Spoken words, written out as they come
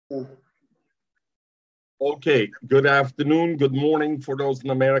Okay, good afternoon, good morning for those in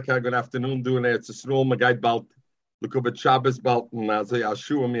America. Good afternoon, doing it. It's a small Magait Balt. Look over Shabbos Balt and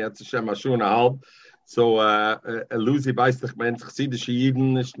Ashua me at Hashem Ashua and a half. So, Lucy Beistig Mensch, Chassidische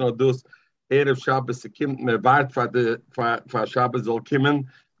Jiden, nicht nur das. Erev Shabbos, kommt mir wart für Shabbos soll kommen.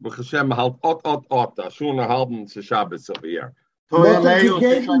 But Hashem halt ot. Ashua and a half to Shabbos over here. Ich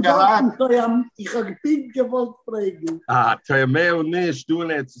habe gepinkt gewollt fragen. Toyameo nicht, du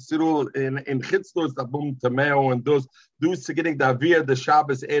nicht, Cyril, in Chitzlos, da boom Tomeo und du zu gedenken, da wir der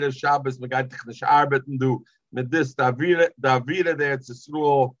Shabbos, Erev Shabbos, man geht nicht arbeiten, du, mit das, da wir der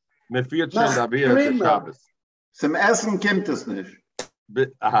Cyril, mit 14, da wir der Shabbos. Zum Essen kommt es nicht.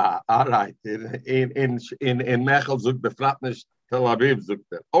 All right, in Mechel sucht befragt nicht, Tel Aviv sucht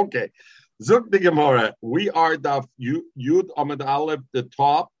okay. Zuk the Gemara, we are the Yud Amid Aleph, the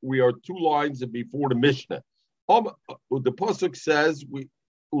top. We are 2 lines before the Mishnah. The pasuk says, "We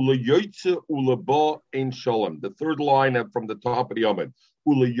Ula Yoitze Ula Ba Ein Shalom." The 3rd line from the top of the Amid.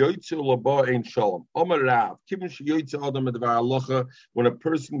 Ula Yoitze Ula Ba Ein Shalom. Amar Rav, Kim Yoitze Adam Dvar Halacha. When a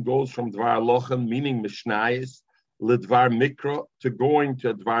person goes from Dvar Halacha, meaning Mishnayis, Ledvar Mikra, to going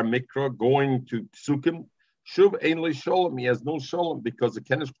to Dvar Mikra, going to Psukim. Shuv ainly shalom. He has no shalom because the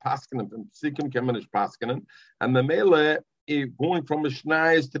kenish paskanim from Psikim kemenish paskanim, and the mele going from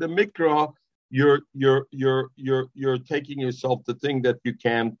Mishnayos to the Mikra, you're taking yourself to think that you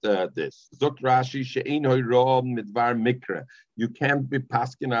can't this. Zok Rashi she'ein hoyrah midvar Mikra. You can't be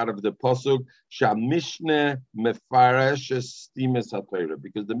paskin out of the pasuk shamishne mefarash estimas haTorah,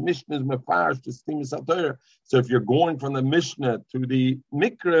 because the Mishnah is mefarash estimas haTorah. So if you're going from the Mishnah to the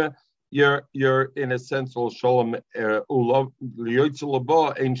Mikra, you're in a sense all shalom ulav liyotzeh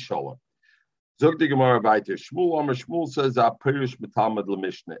laba ein shalom. Zog the Gemara weiter. Shmuel says pirish b'talmud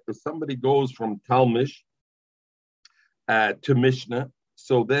lemishnah. If somebody goes from Talmud to Mishnah,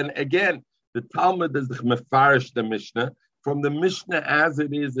 so then again the Talmud is the mefarish the Mishnah. From the Mishnah as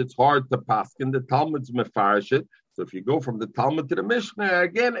it is, it's hard to paskin. The Talmud's mefarish it. So if you go from the Talmud to the Mishnah,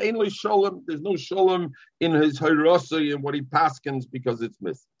 again, ain't shalom. There's no shalom in his hayrasa and what he paskins because it's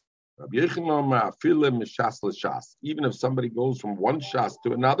missing. Even if somebody goes from one shas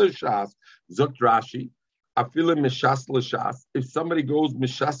to another shas, Zok Rashi, if somebody goes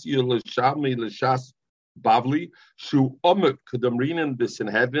mishasi l'shami l'shas bavli, shu omek kedamrinan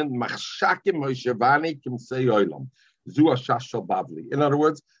b'Sanhedrin machshakim hoshevani kim say olam zu ashas shel bavli. In other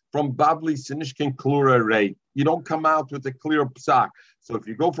words, from bavli sinishkin klura rei, you don't come out with a clear psak. So if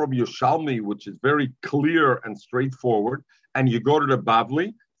you go from Yerushalmi, which is very clear and straightforward, and you go to the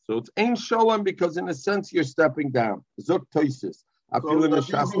bavli. So it's Ein Shalom because in a sense you're stepping down. Zok Toisis.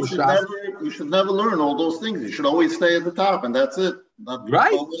 You should never learn all those things. You should always stay at the top, and that's it.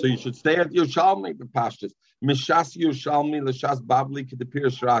 Right. So you should stay at Yerushalmi, the pashtus. Mishas Yerushalmi l'shas babli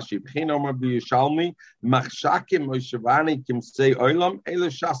k'depirish Rashi. B'chein omer b'Yerushalmi machshakim moishevani kim say olam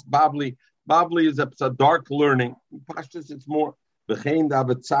el'shas babli. Babli is a dark learning. In pashtus it's more b'chein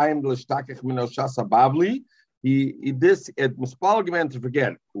da'avetzayim l'shtakech min l'shas babli. He this it muspal gemeint to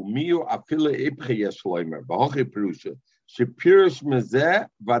forget. Umiu afile epche yeshloimer b'hoche perusha shepirish mezeh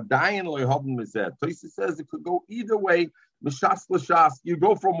vadayin loyhoben mezeh. Tosi says it could go either way. Mishas l'shas. You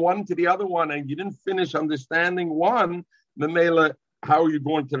go from one to the other one, and you didn't finish understanding one. Memela, how are you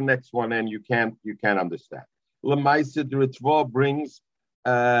going to the next one? And you can't understand. Lemaisa the Ritva brings.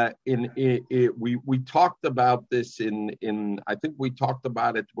 We talked about this in I think we talked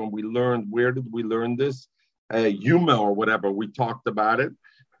about it when we learned. Where did we learn this? Yuma or whatever, we talked about it,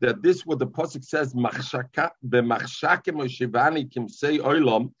 that this what the pasuk says, b'machshakim oshivani kim say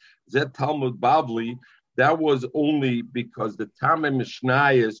olam, zet Talmud Bavli, that was only because the Tamei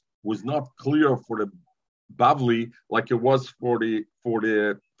Mishnayos was not clear for the Bavli like it was for the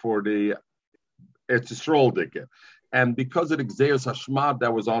Eretz Yisrael Dike. And because of the Gzeos Hashmad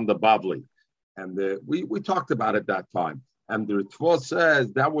that was on the Bavli. And we talked about it that time. And the Ritva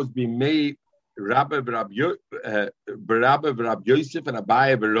says that was being made Rabbi Yosef and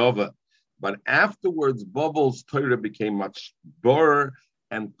Abaye Berova. But afterwards, Bubbles Torah became much borer,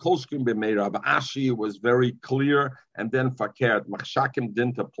 and Kolshkim b'mei Rabbi Ashi was very clear, and then Fakert Machshakim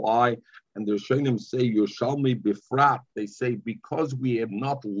didn't apply, and the Rishonim say Yerushalmi Bifrat. They say because we have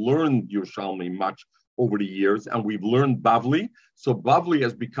not learned Yerushalmi much over the years, and we've learned Bavli, so Bavli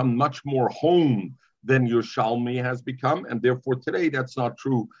has become much more honed than Yerushalmi has become, and therefore today that's not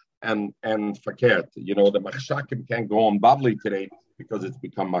true. And Fakert, the Machshakim can't go on Bavli today because it's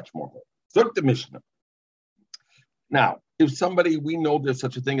become much more. Zok the Mishnah. Now, if somebody, we know there's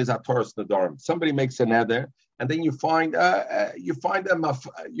such a thing as Ataras Nadarim. Somebody makes a neder, and then you find a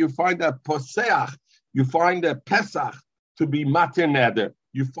Poseach, you find a Pesach to be Matir neder.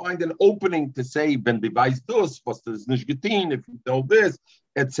 you find an opening to say, "Ben device dus, was das nicht getan, if you know this,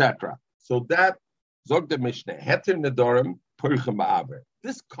 etc." So that zog the Mishnah heter nedarim purchem ba'aver.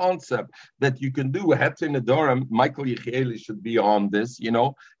 This concept that you can do heter nedarim, Michael Yechieli should be on this.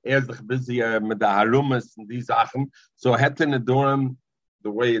 Erst busy mit the harumas and these Sachen. So heter nedarim,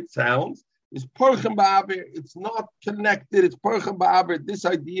 the way it sounds, is purchem ba'aver. It's not connected. It's purchem ba'aver. This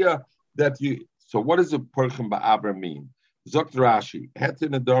idea that you. So what does a purchem ba'aver mean? Zokt Rashi, heter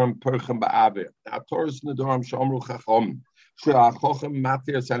nedarim purchem ba'aver. Hatoras nedarim shomru chachom.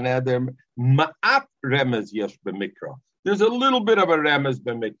 There's a little bit of a remez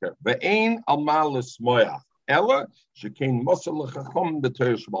b'mikra.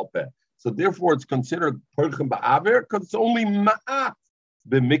 So therefore, it's considered purchem ba'aver because it's only ma'at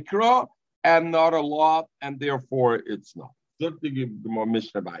b'mikra and not a lot, and therefore it's not. And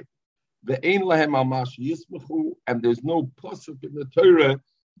there's no pasuk in the Torah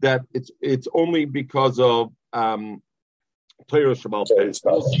that it's only because of Torah Shabbat.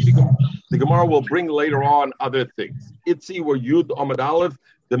 We'll see the Gemara will bring later on other things. Itzi were Yud Amud Aleph,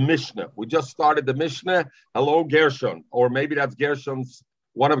 the Mishnah. We just started the Mishnah. Hello, Gershon. Or maybe that's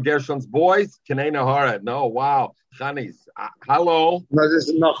one of Gershon's boys. Kanei Nahara. No, wow. Chanis. Hello. No, this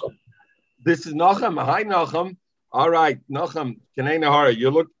is Nachum. This is Nachum. Hi, Nachum. All right, Nachum. Kanei Nahara.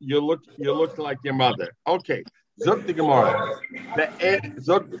 You look like your mother. Okay. Zuk the Gemara.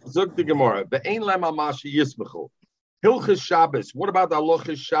 Zuk the Gemara. Ve'ein lem amashi yismechu. Hilchas Shabbos. What about the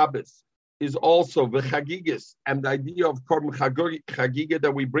Halachas Shabbos? Is also the Chagigas and the idea of Korban Chagiga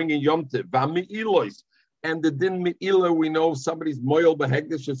that we bring in Yom Tov. V'ami'ilos. And the din mi'ila, we know somebody's moil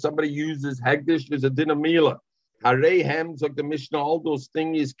behegdish, if somebody uses hegdish, there's a din of mi'ila. Harei hems, like the Mishnah, all those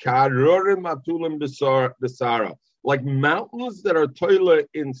things, karorim atulim besara. Like mountains that are toilet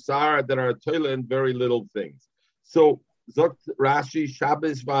in Sarah, that are toilet in very little things. So, Zokt Rashi,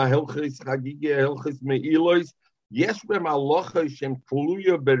 Shabbos, V'ahilchis Chagiga, Hilchis me'ilos, Yes, in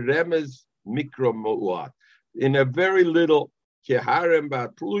a very little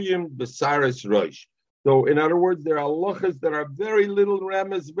So, in other words, there are halachas that are very little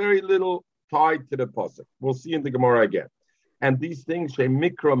remes, very little tied to the pasuk. We'll see in the Gemara again. And these things, there's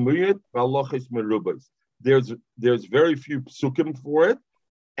very few psukim for it,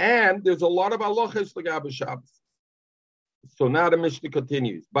 and there's a lot of halachas l'gabe Shabbos. So now the Mishnah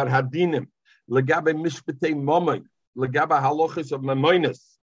continues. But hadinim. Legabe mishpatei mamay, legabe halachas of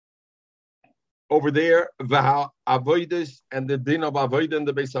mamonis. Over there, avodas and the din of avodah in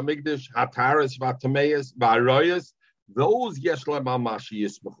the Beis Hamikdash, hataras, vatameis, v'arayas. Those yeshlam amashi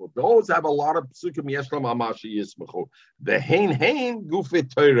yismechu. Those have a lot of psukim yeshlam amashi yismechu. The hein gufei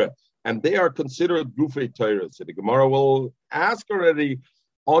Torah, and they are considered gufei Torah. So the Gemara will ask already.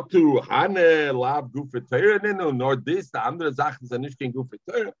 Otu hane lav gufei Torah ninu nor this the andere Sachen sind nicht kein gufei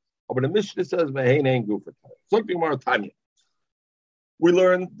Torah. But the Mishnah says, we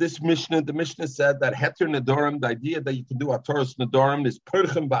learned this Mishnah. The Mishnah said that Heter Nedarim, the idea that you can do a Torah Nedarim is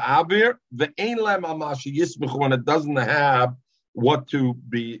Perchem Ba'avir, Ve'ein Lem Amashi Yismechu, when it doesn't have what to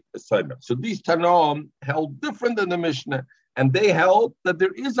be assigned. So these Tanaim held different than the Mishnah, and they held that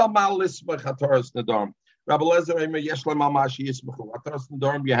there is a Mal Yismech a Torah Nedarim. Rabbi Lezer Eimer Yesh Lem Amashi Yismechu, a Torah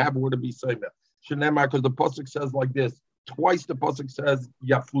Nedarim you have where to be assigned. Shenemar, because the pasuk says like this. Twice the pasuk says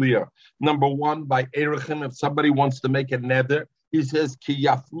yaflia. Number one, by erechim, if somebody wants to make a neder, he says ki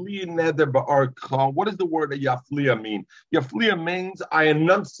yaflia neder ba'archa. What does the word yaflia mean? Yaflia means I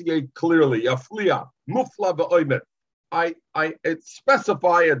enunciate clearly. Yaflia mufla ba'oimet. I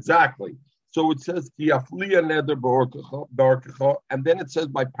specify exactly. So it says ki yaflia neder ba'archa, and then it says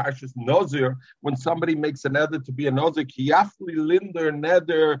by Parshas Nazir, when somebody makes a neder to be a nazir, ki yafli linder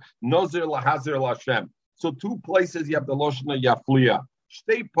neder nazir lahazir lashem. So two places you have the Loshna Yaflia.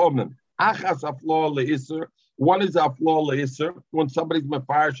 Shtei pomim. Achas aflo le'iser. One is aflo le'iser, when somebody's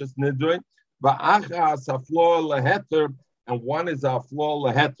mefarshis nidrin. Va'achas aflo leheter, and one is aflo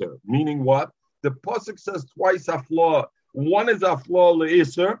leheter. Meaning what? The pasuk says twice aflo. One is aflo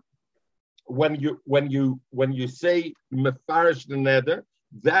le'iser. When you say mefarish the neder,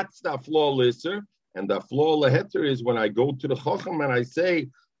 that's the aflo le'iser, and the aflo leheter is when I go to the chacham and I say,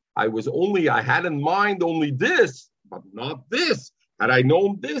 I had in mind only this, but not this. Had I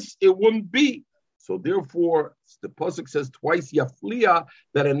known this, it wouldn't be. So therefore, the pasuk says twice yaflia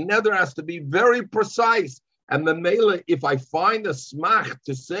that a neder has to be very precise. And the mele, if I find a smach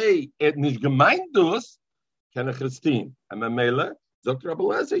to say et nicht gemeint dus, can a Christine. And the mele, Dr. Rabbi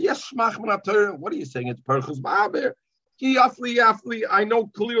Lezer, yes, smach min haTorah. What are you saying? It's perchus ba'aber. Ki yafli. I know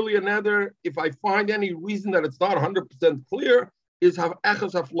clearly a neder. If I find any reason that it's not 100% clear, is have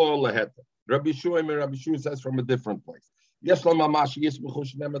echos aflo lehet. Rabbi Shua says from a different place. Yeshlam Mamashi Yismuchu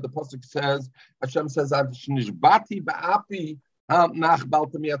Shnema. The pasuk says, Hashem says, "Nishbati ba'api nach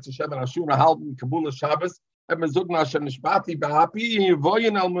baltem yetz Hashem and Ashura halden Kabula Shabbos and mezugna Hashem nishbati ba'api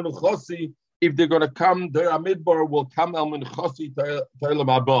yivoyin al menuchosi." If they're going to come, the Amidbar will come al menuchosi to'ilam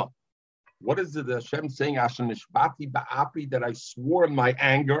haba. What is it Hashem saying? Hashem nishbati ba'api, that I swore in my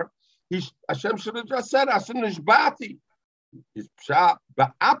anger. Hashem should have just said Hashem nishbati. Is pshat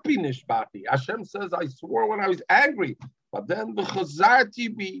ba'api nishbati. Hashem says I swore when I was angry, but then the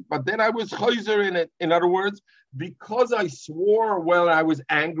chazarti bi. But then I was chayzer in it. In other words, because I swore when I was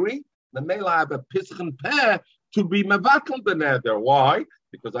angry, the mele I have a pischin peh to be mevatel beneder. Why?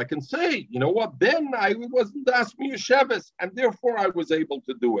 Because I can say, you know what? Then I wasn't asking Yesheves, and therefore I was able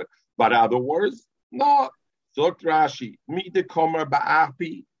to do it. But other words, no. Zok Rashi, mi de komer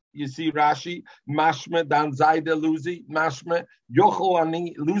ba'api. You see Rashi, mashme dan zayde luzi, mashme yochel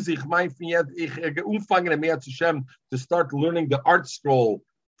ani luzi chmai finyet ich umfangen mehr zu Shem to start learning the art scroll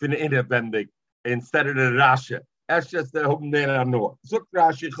in the bending instead of the Rashi. That's just the home there no. Zok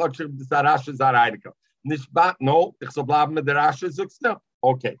Rashi chotshim the Rashi zaraydika. Nishbat no, ich soll bleiben mit der Rashi zok no.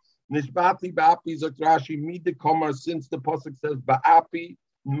 Okay. Nishbati ba'api zok Rashi mi de komer, since the pasuk says ba'api.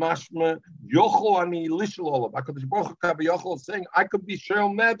 Mashma yochel ani lishel olav. HaKadosh Baruch Hu yochel saying I could be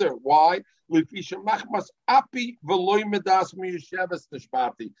shel nether. Why? Lefisha machmas api v'loy medas miyusheves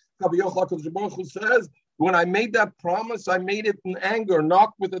nishbati. HaKadosh Baruch Hu says when I made that promise, I made it in anger,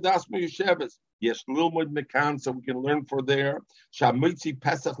 not with the das miyusheves. Yes, lilmud mekan, so we can learn for there. Shamitzi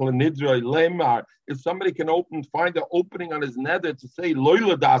pesach lenidrei lemar. If somebody can find an opening on his nether to say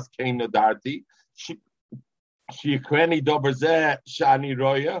loyla das kein nadarti. Shikweni doberze shani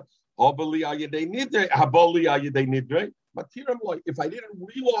roya, hobali ayedei nidre, habali ayedei nidre. But if I didn't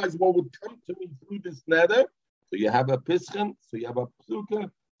realize what would come to me through this nether, so you have a pischin, so you have a psuka,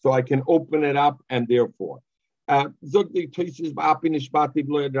 so I can open it up, and therefore. Zogdi toises ba'api nishbati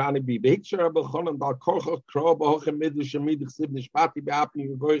v'lo yadrani bi. V'hikshar b'chonan ba'al korchach kro b'hochem midl shemidich siv nishbati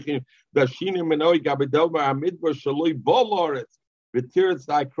ba'api v'voichin v'ashinu menoi gabedel ba'amidbar shaloi b'oloretz v'tiretz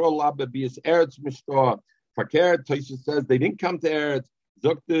da'i kro labba b'yis eretz mishtoah. Fakir Tosis says they didn't come to Eretz.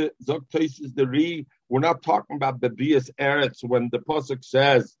 Zok Tosis the Re. We're not talking about Bebias Eretz when the pasuk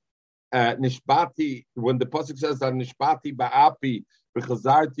says Nishbati. When the pasuk says that Nishbati ba'api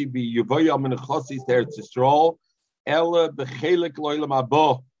b'chazarti b'yuvoyam menechosis Eretz Yisrael ela b'chelik loylam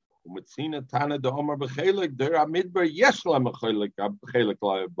abo u'metzina tana de'omar b'chelik der amidbar yeshlam b'chelik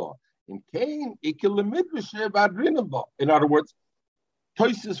loylam abo in Cain ikil lemidbar she'vadrinam bo. In other words,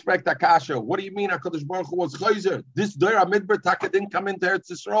 Toises fragt Akasha, what do you mean HaKadosh Baruch Hu was chayzer? This Dora Midbar Taka didn't come into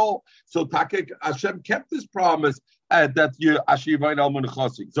Eretz Yisrael. So Taka Hashem kept his promise that you Ashivayin al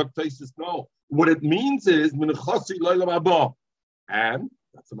Menuchasi. Zok Toises, no. What it means is Menuchasi Loilam Abba. And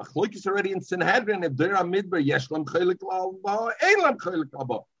that's a machlokes already in Sanhedrin. If Dora Midbar Yeshlam Chelik L'Alba, Eilam Chelik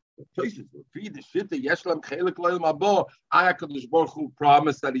Abba. Toises, feed the shit that Yeshlam Chelik Loilam Abba. HaKadosh Baruch Hu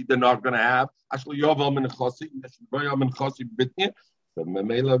promised that they're not going to have. Ashli Yovel Menuchasi, Yeshlam Menuchasi Bitnia. So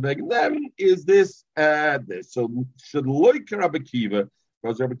Memela Veg them is this. So should loik Rabbi Kiva,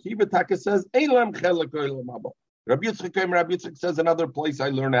 because Rabbi Kiva Taka says Elam Chelek Elam Abba. Rabbi Yitzchak says another place I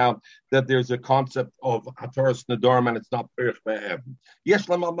learn out that there's a concept of Hataras Nadarm and it's not Perich Be'ev. Yesh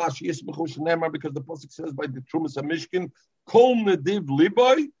Lam Amash Yismechu Shneimar, because the pasuk says by the Trumas HaMishkin Kol Nediv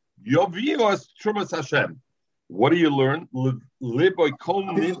Liboy Yoviu as Trumas Hashem. What do you learn? Liboy Kol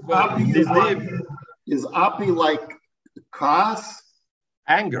Nediv is api like kas?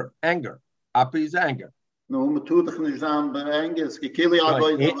 Anger. Api is anger. No, me tut ich nicht an Anger. Es gekilli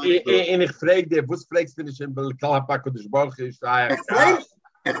aber. En ich frage dir, was fragst du nicht in Belkal HaKadosh Baruch Hu? Ich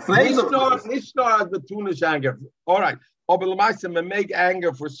frage nicht nur as betunish anger. All right. Aber l'maisa me make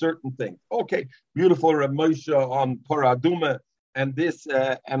anger for certain things. Okay, beautiful Rav Moshe on Paraduma, and this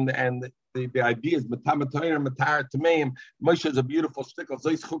and the idea is metamatayim matar tameim. Moshe is a beautiful shtickle.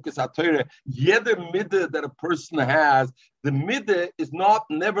 Zois chukas hatayre. Yeder middah that a person has, the middah is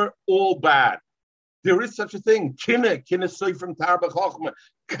never all bad. There is such a thing. Kinna say from Tarba Chochma.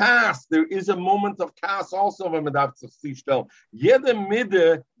 Kas, there is a moment of kas also when Medav Tzishtel. Yeder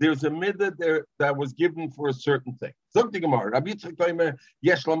middah, there's a middah there that was given for a certain thing. Zog the Gemara. Rabbi Yitzchak Toimer,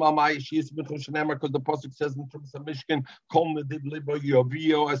 Yeshlam Amai, Shis B'chush Nemer, because the pasuk says in Trumas HaMishkan, Kol Nediv Libo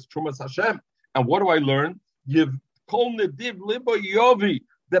Yovio as Trumas Hashem. And what do I learn? You've Kol Nediv Libo Yovi.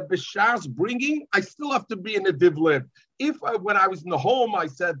 That B'shas bringing, I still have to be in a div lib. When I was in the home, I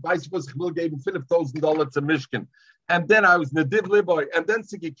said, Bicycles gave him $50,000 to Mishkan. And then I was in the div liboy. And then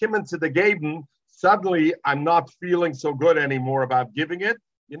Sigi came into the Gaben, suddenly I'm not feeling so good anymore about giving it.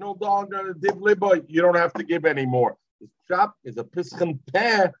 You know, the div liboy, you don't have to give anymore. This shop is a pischem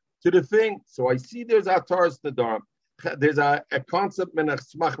peh to the thing. So I see there's Ataras Nadarm. there's a concept in a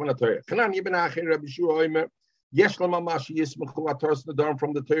smach min Torah. Chanan ibn Achir Rabbi Shua Omer yesh lamamash yismachu ataras nedarim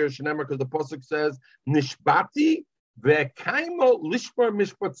from the Torah shenemar, because the pasuk says nishbati ve'kaimo lishmar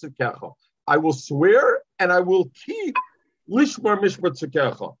mishpat tzikecha. I will swear and I will keep lishmar mishpat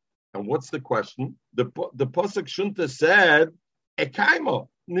tzikecha. And what's the question? The pasuk shouldn't have said ekaimo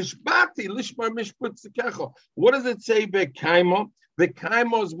nishbati lishmar mishpat tzikecha. What does it say ve'kaimo?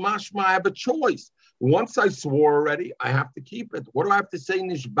 Ve'kaimo is mashma. I have a choice. Once I swore already, I have to keep it. What do I have to say?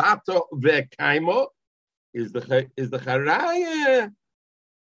 Nishbata ve'kaimo is the charaya.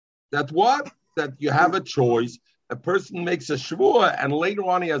 That what? That you have a choice. A person makes a shvua, and later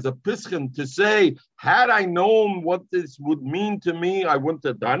on he has a piskin to say, had I known what this would mean to me, I wouldn't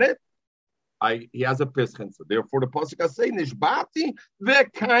have done it. He has a piskin. So therefore the pasuk is saying, Nishbati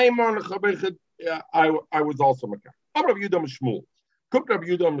ve'kaimo. I was also makar. Rabbi Yudam Shmuel. Rabbi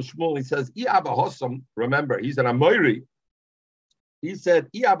Yudam Shmuel, he says, remember, he's an Amori. He said,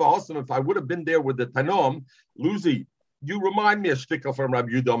 if I would have been there with the Tanom, Luzi, you remind me a shtickle from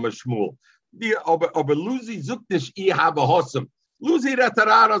Rabbi Yudam Shmuel. Aber Luzi sucht nicht Hossam. Luzi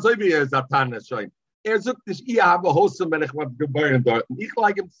retarara, so wie Satan schein. Sucht nicht Hossam, wenn ich mal geboren dort. Ich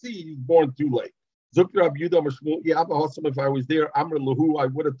like him see, he's born too late. Sucht Rabbi Yudam Shmuel, Hossam, if I was there, Amr Lahu, I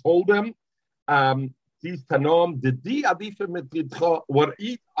would have told him, these tanom, the di adifa mitridcha, what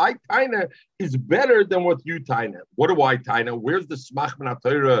I taina is better than what you taina. What do I taina? Where's the smach min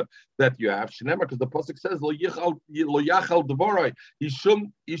Torah that you have? Shneimar, because the pasuk says lo yachal devoroi. He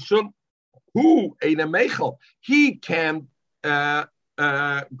shouldn't. Who ain't a mechel? He can go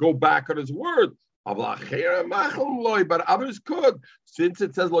back on his word. But others could. Since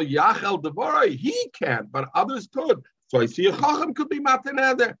it says lo yachal devoroi, he can't, but others could. So I see a chacham could be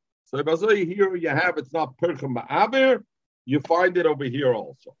mataneder. So here you have, it's not Perchem Ba'avir, you find it over here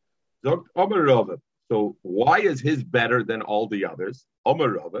also. So why is his better than all the others?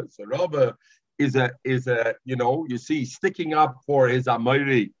 Omer Rava. So Rava is a you see, sticking up for his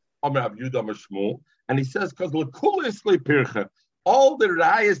Amiri, Omer Rav Yudam Shmuel, and he says, because l'kulisli pircha, all the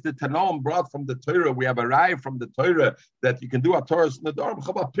rayas the Tanoim brought from the Torah, we have a raya from the Torah that you can do a Torah Nedarim,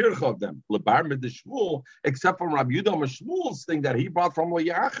 chava pircha of them. Lebar mid Shmuel, except from Rabbi Yudam Shmuel's thing that he brought from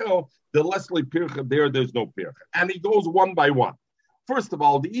Yachel, the Leslie pircha there's no pircha. And he goes one by one. First of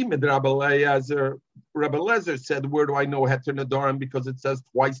all, the Imid Rabbi Lezer said, where do I know Heter Nedarim? Because it says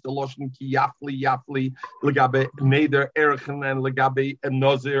twice the Loshen ki yafli, legabe neder erchen and legabe and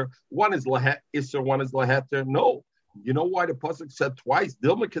nazir. One is lahet iser, one is laheter. No. You know why the pasuk said twice?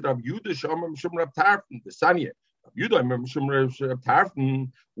 Dilma Rav Yudah Shomrim Shom Rav Tarfon, the Sanya. Rav Yudah Shom Rav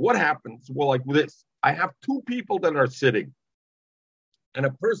Tarfon. What happens? Well, like this, I have two people that are sitting, and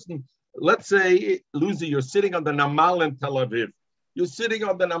a person. Let's say, Luzi, you're sitting on the Namal in Tel Aviv. You're sitting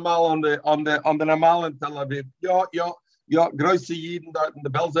on the Namal on the Namal in Tel Aviv. Ja, große Jiden dort in the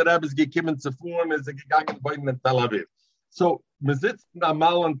Belzer Rebbe's gekommen zu fuhren, ist gegangen in Tel Aviv. So, man sitzt in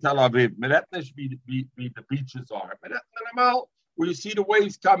Namal in Tel Aviv. Man hat nicht wie the beaches are. Man hat in Namal where you see the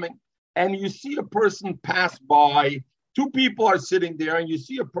waves coming, and you see a person pass by. Two people are sitting there, and you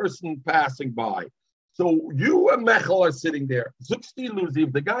see a person passing by. So you and Mechel are sitting there. Zuksti Luzi,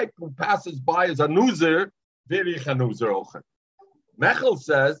 if the guy who passes by is a nuzer, very chanuzer ochet. Mechel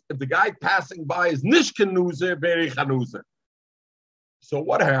says, if the guy passing by is nishken nuzer, very chanuzer. So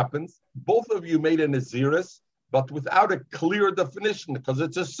what happens? Both of you made a naziris, but without a clear definition, because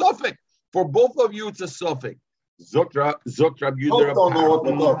it's a suffix. For both of you, it's a suffix. Zukra Yudah. Don't know what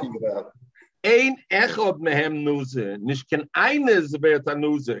we're talking about. Ein echod mehem nuzer, nishken eines vet a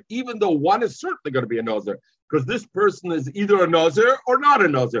nuzer. Even though one is certainly going to be a nuzer, because this person is either a nuzer or not a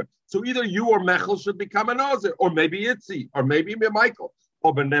nuzer. So either you or Mechel should become a nuzer, or maybe Itzi, or maybe Michael.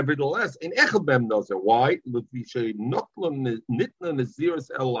 Oh, but nevertheless, in echod mehem nuzer. Why?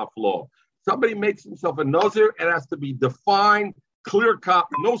 Somebody makes himself a nuzer, it has to be defined, clear cut,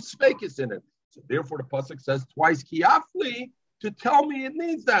 no spakes in it. So therefore, the pasuk says twice kiafli. To tell me it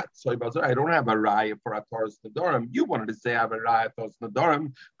needs that. So I don't have a raya for Ataras Nedarim. You wanted to say I have a raya for Ataras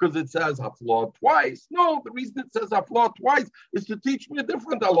Nedarim because it says Haflah twice. No, the reason it says Haflah twice is to teach me a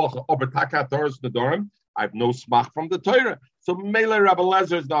different halacha. Obertaka Ataras Nedarim, I have no smach from the Torah. So Mele Rabbi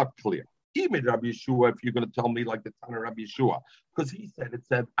Lezer is not clear. Even Rabbi Yeshua, if you're going to tell me like the Tana Rabbi Yeshua, because he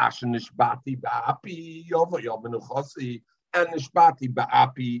said Ashen Nishbati Ba'api Yova Yovenuchasi, and Nishbati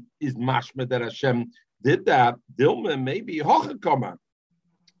Ba'api is mashma that Hashem did that, Dilma, maybe Hochakoma.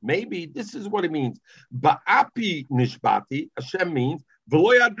 Maybe this is what it means. Ba'api nishbati, Hashem means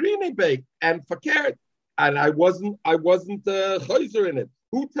V'lo yadrini be, and fakert. And I wasn't chayzer in it.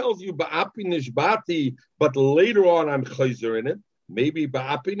 Who tells you Ba'api nishbati, but later on I'm chayzer in it? Maybe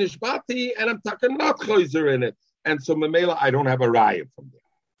Ba'api nishbati, and I'm talking not chayzer in it. and so Mamela, I don't have a raya from there.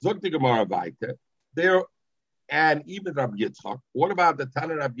 Zok the Gemara Vaita. There, and even Rabbi Yitzchak. What about the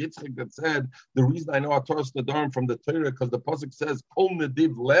Tanner Rabbi Yitzchak that said the reason I know Ataras Nadarim from the Torah because the pasuk says Kol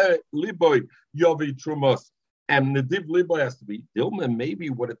Nediv Liboy Yavi Trumas, and Nediv Liboy has to be Dilma. Maybe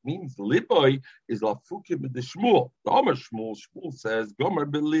what it means Liboy is Lafukim the Shmuel. Gomer Shmuel says Gomer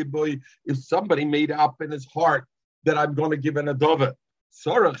Liboy if somebody made up in his heart that I'm going to give an adova.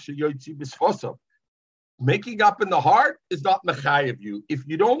 Sarach Sheyotzi Bisfosov. Making up in the heart is not mechayev you. If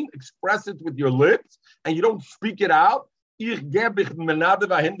you don't express it with your lips and you don't speak it out, in the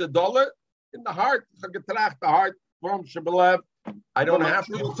heart, I don't have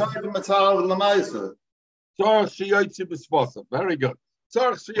to. Very good.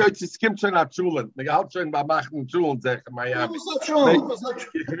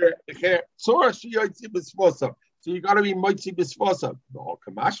 So you got to be moitzi bisfosa. No,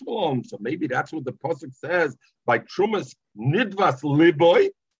 kamash malom. So maybe that's what the pasuk says by trumas nidvas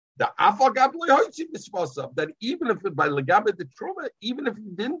liboy. The afagab lehoitzi bisfosa. That even if it by legabe the truma, even if he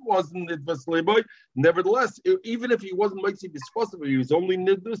wasn't nidvas liboy, nevertheless, even if he wasn't moitzi bisfosa, he was only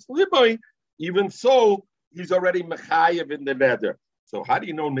nidvas liboy. Even so, he's already mechayev in the neder. So how do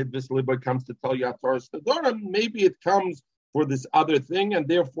you know nidvas liboy comes to tell you Ataras Nedarim? Maybe it comes for this other thing, and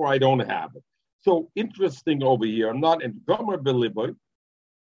therefore I don't have it. So interesting over here. I'm not in Gomer Beliboy,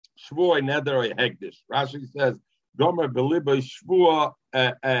 Shvua Neder Hegdish. Rashi says Gomer Beliboy Shvua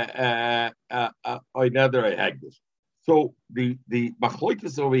Neder Hegdish. So the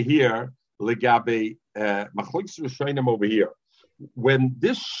Machloikis over here, Legabe Machloikis Rishonim over here. When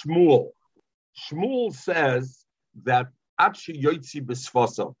this Shmuel says that Achi Yotzi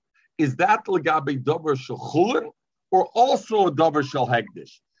B'Sfasav, is that Legabe Dover Shel Chulin or also a Dover Shel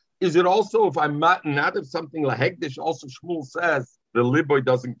Hegdish? Is it also, if I'm not of something like Hegdish, also Shmuel says the Liboy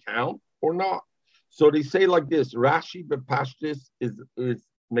doesn't count or not? So they say like this, Rashi Bepashtis is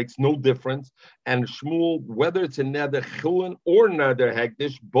makes no difference. And Shmuel, whether it's a Neder Chulin or Neder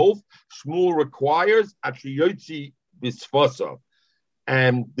Hegdish, both Shmuel requires Atriyotzi Bisfasa.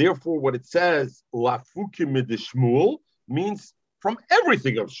 And therefore what it says, Lafukim Shmuel, means from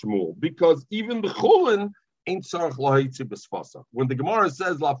everything of Shmuel, because even the Chulin, when the Gemara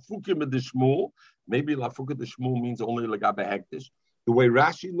says Lafukim Shmuel, maybe Lafukim Shmuel means only Legabe Hektish. The way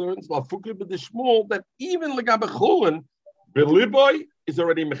Rashi learns Lafukim Shmuel, that even Legabe Chulin, Beliboy is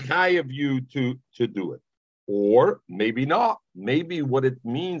already mechayev you to do it. Or maybe not. Maybe what it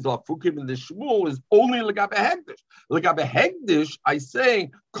means Lafukim Shmuel is only Legabe Hektish. Legabe Hektish, I say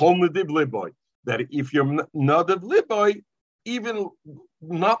Kol Nediv Liboy, that if you're not of Liboy, even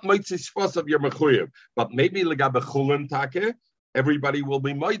not mitzvah shvas of your mechuyev, but maybe legabe chulin take, everybody will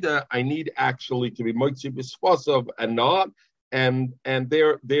be moida. I need actually to be mitzvah shvas of and not, and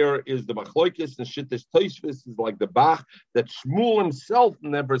there is the machloikis and shittish toishvis is like the Bach that Shmuel himself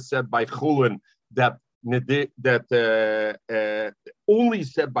never said by chulin that only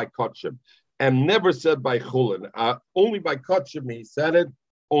said by kotchim and never said by chulin. Only by kotchim he said it.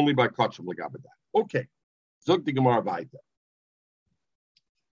 Only by kotchim legabe that. Okay, zok the Gemara weiter.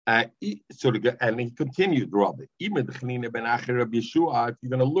 And he continued, Rabbi. Even if you're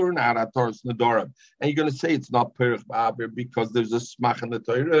going to learn out of Ataras Nedarim, and you're going to say it's not Perich Ba'aber because there's a smach in the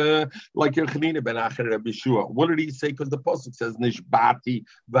Torah, like your Chanina ben Acher Rabbi Yeshua. What did he say? Because the pasuk says Nishbati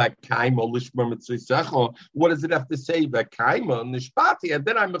v'kaima lishma mitzisecho. What does it have to say? V'kaima nishbati, and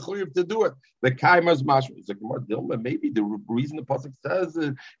then I'm mechuyev to do it. V'kaima is mashma. It's like Dilma. Maybe the reason the pasuk says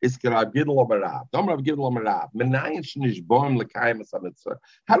is Rav Gidl Amarav. Dom Rav Gidl Amarav. Menayin shnishboim l'kaima samitzah.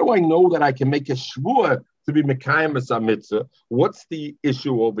 How do I know that I can make a shvua to be mekayim as a mitzvah? What's the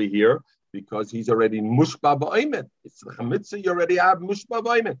issue over here? Because he's already mushba ba'omet. It's a mitzvah. You already have mushba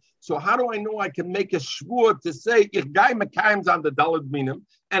ba'omet. So how do I know I can make a shvua to say if guy mekayim's on the dalad minim,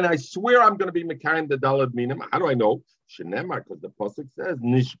 and I swear I'm going to be mekayim the dalad minim? How do I know? Shenemar, because the pasuk says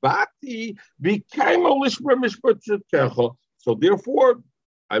nishbati b'kayim olishma mishpat. So therefore,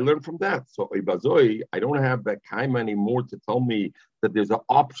 I learned from that. So Ibazoi, I don't have that kaima anymore to tell me that there's an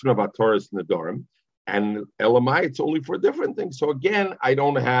option of Ataras Nedarim, and Elamai, it's only for different things. So again, I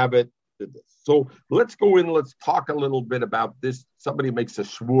don't have it. So let's go in. Let's talk a little bit about this. Somebody makes a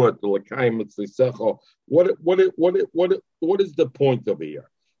shvua to l'kaim mitzisecho. What is the point over here?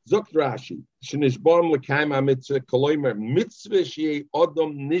 Zok Rashi, shenishbam l'kaim mitzvah koloimer mitzvah shei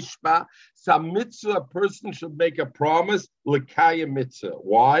odom nishba. Some mitzvah, a person should make a promise l'kayim mitzvah.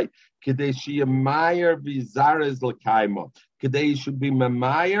 Why? Kedei she'yamayer v'zares l'kaima. Kedei should be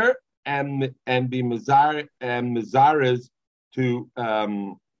mamayer and be mizar and mizares to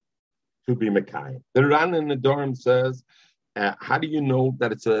be mekayim. The Ran in the Durham says how do you know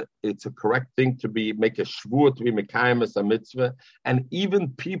that it's a correct thing to make a shvua, to be mekayim as a mitzvah? And even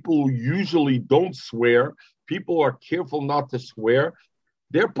people who usually don't swear, people are careful not to swear.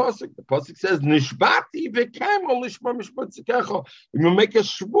 Their pasuk, the pasuk says nishbati v'kem ol lishma mishpat zikecha. You make a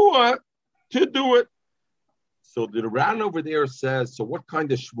shvua to do it. So the Ran over there says, so what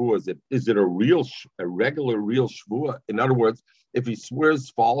kind of shvua is it? Is it a regular real shvua? In other words, if he swears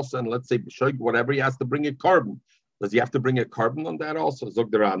false and let's say whatever, he has to bring a carbon. Does he have to bring a carbon on that also?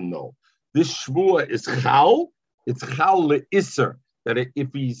 Zog the Ran, no. This shvua is chal. It's chal le'isser. That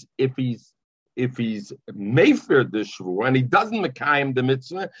if he's mayfair the shvua and he doesn't mekayim the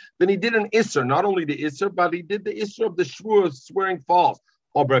mitzvah, then he did an isser. Not only the isser, but he did the isser of the shvua swearing false.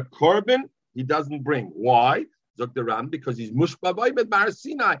 Or a carbon he doesn't bring. Why? Zog the Ran, because he's mushba b'aymed Mar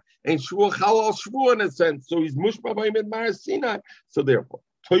Sinai and shvua chal al shvua in a sense. So he's mushba b'aymed Mar Sinai. So therefore,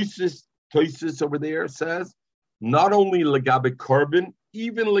 Toisus over there says, not only legabe carbon,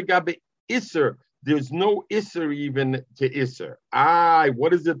 even legabe isser. There's no isser even to isser.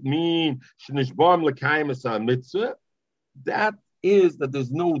 What does it mean? Shnishbam lekayim asa mitzvah. That is that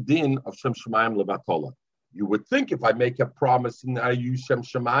there's no din of Shem Shemayim levatola. You would think if I make a promise and I use Shem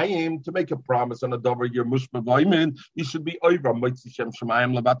Shemayim to make a promise on a dover you're mushma vaymin, you should be over mitzi Shem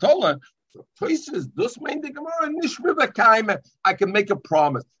Shemayim levatola. So choices, this main the Gemara nishma v'kaim. I can make a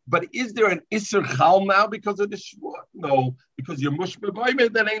promise, but is there an iser chal now because of the shvur? No, because you're mushma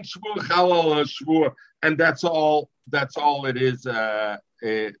vaymin, that ain't shvur chal al shvur, and that's all. That's all it is.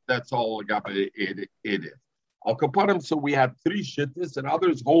 That's all it is. Al kaparim. So we have three shittas, and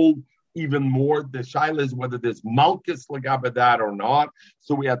others hold even more. The shaila is whether there's malchus legabe that or not.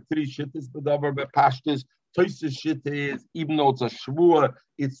 So we have three shittas, b'davar b'pashtas. Tosis shitta is, even though it's a shvua,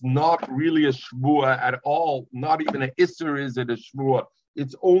 it's not really a shvua at all. Not even an isser is it a shvua.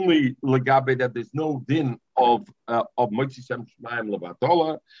 It's only legabe that there's no din of moitzi shem shemaim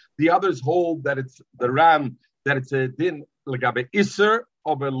levatola. The others hold that it's the Ram, that it's a din legabe isser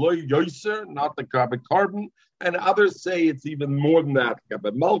of a loy yoiser, not the legabe carbon. And others say it's even more than that,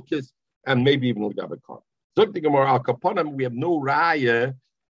 legabe malchus, and maybe even legabe carbon. So the Gemara al kaponim, we have no raya.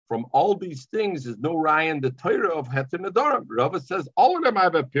 From all these things, there's no raya in the Torah of Heter Nedarim. Rava says all of them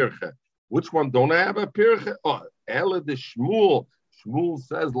have a pircha. Which one don't I have a pircha? Oh, Ela de Shmuel. Shmuel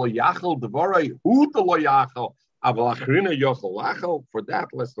says lo yachal devarai hu de lo yachal aval achrina yochel lachal. For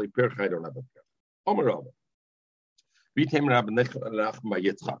that, Leslie pircha, I don't have a pircha. Omer Rava. Vitem Rabbi Nachman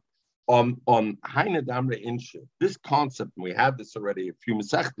Yitzchak. On Haine Damre Inshe, this concept, and we had this already a few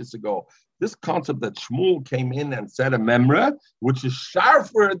Masechtas ago, this concept that Shmuel came in and said a memra, which is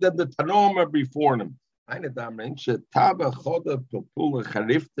sharper than the Tanoma before him. Haine Damre Inshe, Taba Choda Pupula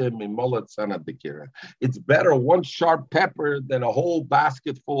Charifte Mimolat Sana Dekira. It's better one sharp pepper than a whole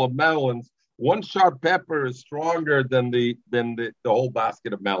basket full of melons. One sharp pepper is stronger than the whole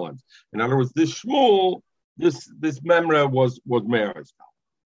basket of melons. In other words, this Shmuel, this memra was Meretz.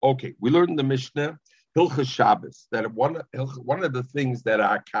 Okay, we learned in the Mishnah, Hilchas Shabbos, that one of the things that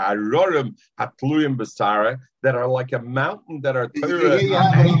are karorim hatluyim basara, that are like a mountain that are Torah. You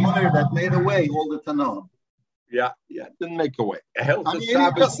have a mother that made away all the Tanakh. Yeah, didn't make away. Hilchas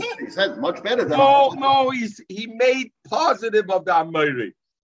Shabbos. He said much better than. No, he made positive of the Amori.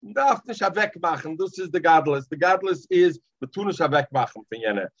 This is the godless. The godless is the Tunish Avek machen from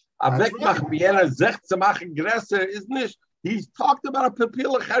Yena. Avek machen Yena zech zu machen größer is nicht. He's talked about a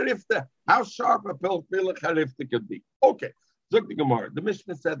pepila charifta, how sharp a pepila charifta could be. Okay, Zog the Gemara. The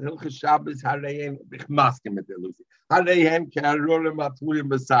Mishnah said, Hilchas Shabbos hareim b'chmaskim et elusi. Hareim ke'arorim atluyim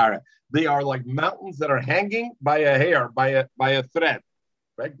b'sara. They are like mountains that are hanging by a hair, by a thread.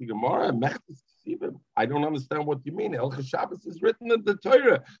 Right? The Gemara, I don't understand what you mean. Hilchas Shabbos is written in the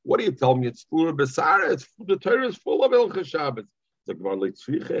Torah. What do you tell me? It's full of b'sara. The Torah is full of Hilchas Shabbos. The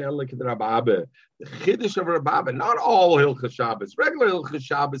Chiddush of Rabbi Abba, not all Hilchas Shabbos. Regular Hilchas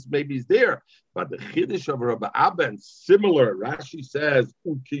Shabbos maybe is there, but the Chiddush of Rabbi Abba and similar, Rashi says,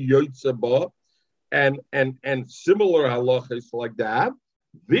 and similar halachas like that.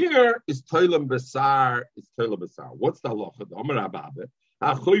 There is Toilam Basar, What's the halacha?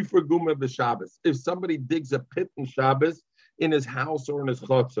 If somebody digs a pit in Shabbos in his house or in his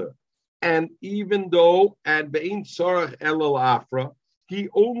chutzah, and even though at Be'in Sarach Elul Afra, he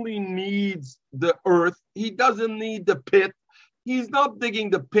only needs the earth, he doesn't need the pit. He's not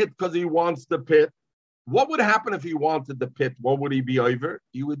digging the pit because he wants the pit. What would happen if he wanted the pit? What would he be over?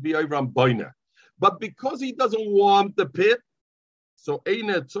 He would be over on Baina. But because he doesn't want the pit, so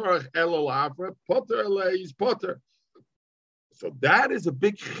Eina Sarach Elul Afra, Potter is Potter. So that is a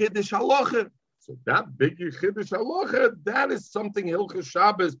big Chiddush halacha. So that big Chiddush halacha, that is something Hilchas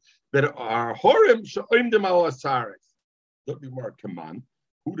Shabbos that are Horim she'oimdim al asaris. Come on.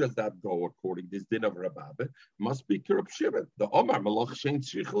 Who does that go according to this din of Rabbi? Must be Reb Shimon. The Omar Malach Shein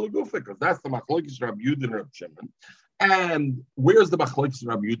Tzricha L'Gufa, because that's the Machlokes Rabbi Yehuda and Reb Shimon. And where's the Machlokes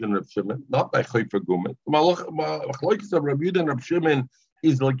Rabbi Yehuda and Reb Shimon? Not by Chayfer Gumet. The Machlokes of Rabbi Yehuda and Reb Shimon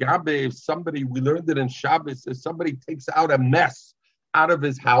is Lagabe. If somebody, we learned it in Shabbos, if somebody takes out a mess out of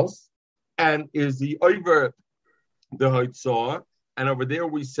his house and is he over the Haitzah, and over there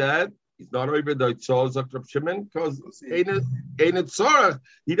we said, he's not over the Tzor Reb Shimon because he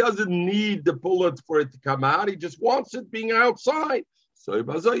doesn't need the bullet for it to come out. He just wants it being outside. So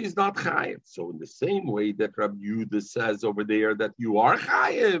he's not chayiv. So in the same way that Rabbi Yehuda says over there that you are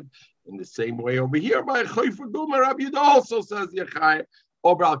chayiv, in the same way over here by Chayfer Guma, Rabbi Yehuda also says you're chayiv.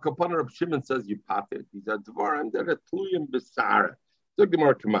 Over Al Kapana, Reb Shimon says you pater. These are dvarim that are tluyim b'sara. So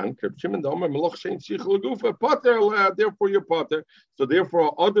Gemara command, Reb Shimon the Omer Meloch Shein Tzricha L'Gufa pater. Therefore you pater. So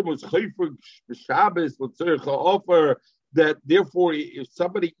therefore Adam was Chayfer b'Shabbos l'tzorich offer. That therefore if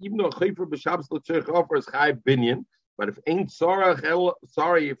somebody even though Chayfer b'Shabbos l'tzorich offer is chayiv binyan, but if ain't sorach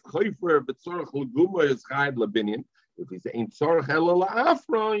if Chayfer b'tzorich L'Guma is chayiv lebinyan, if he's ain't sorach el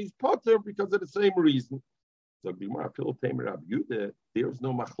la'afra, he's pater because of the same reason. So Gemara Phil Tamer Rabbi Yehuda, there's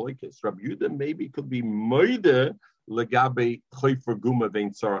no machlokes. Rabbi Yehuda maybe could be moide legabe Chayfer Guma vein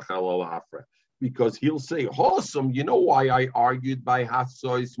tzarach el la'afra, because he'll say, "Awesome, you know why I argued by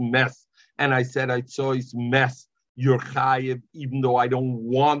Hasois mess, and I said I Hasois mess. You're chayiv, even though I don't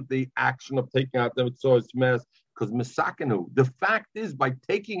want the action of taking out the Hasois mess, because misakenu. The fact is, by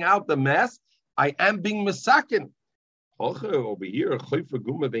taking out the mess, I am being misaken." Over here,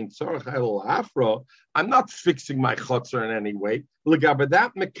 I'm not fixing my chutzner in any way.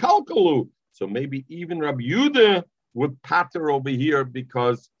 So maybe even Rabbi Yehuda would pater over here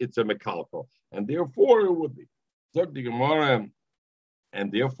because it's a mekalkel, and therefore it would be.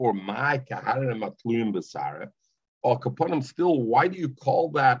 And therefore, my kaharim atluyim b'sara. Or kaponim still, why do you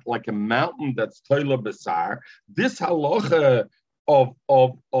call that like a mountain that's toila b'sar? This halacha of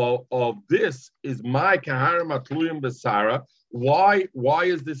this is my kahara matluyim besara. Why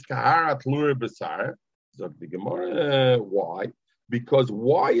is this kahara matluyim besara? So the Gemara, why? Because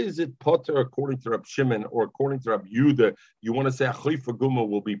why is it potter according to Reb Shimon or according to Reb Yehuda? You want to say Chayfer Guma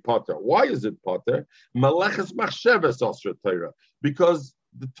will be potter. Why is it potter? Meleches machsheves osra Torah, because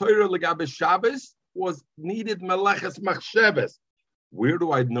the Torah legabe Shabbos was needed meleches machsheves. Where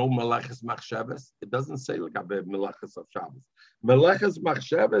do I know Meleches Machsheves? It doesn't say Legabe Meleches of Shabbos. Meleches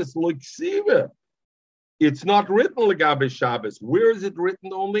Machsheves L'ksiva. It's not written Legabe Shabbos. Where is it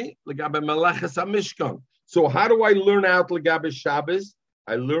written only? Legabe Meleches HaMishkan. So how do I learn out Legabe Shabbos?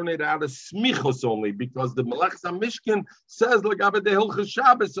 I learn it out of Smichos only because the Meleches HaMishkan says Legabe the Hilchos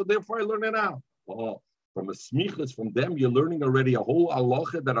Shabbos, so therefore I learn it out. Oh, from a Smichos, from them, you're learning already a whole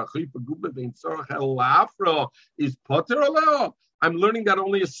halacha that Achayfa Gubbe Vein Tzarach El Afra is Potter Allah. I'm learning that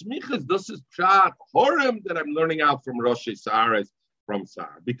only a smichas. This is pshat horem that I'm learning out from Rosh Hashanah from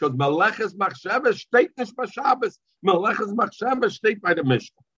Sar. Because Meleches Machsheves steht nicht by Shabbos. Meleches Machsheves steht by the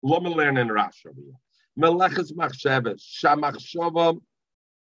Mishnah. Let me learn in Rashi. Meleches Machsheves Shamachshava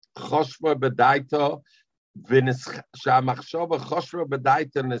Choshva Bedaita Shamachshava Choshva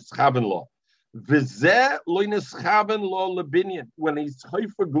Bedaita Nischaven Lo. V'zeh lo nischaven lo lebinyan. When he's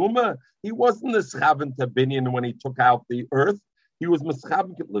Chayfer Guma, he wasn't nischaven to binyan when he took out the earth. He was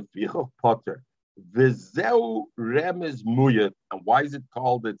mischaben lefichach potter. V'zeu remez muyat. And why is it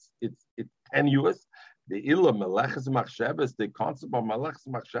called? It's tenuous. The illa meleches machsheves. The concept of meleches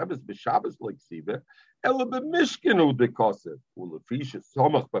machsheves b'Shabbos like siva. Ela b'mishkenu dekosev. Ulefish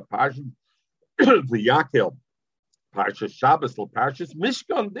somach b'parshas v'yakel. Parshas Shabbos l'parshas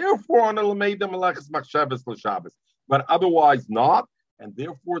Mishkan. Therefore, on elameida meleches machsheves l'Shabbos. But otherwise not. And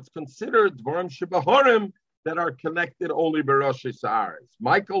therefore, it's considered dvarim shebahorim that are connected only by Rosh Hashanah.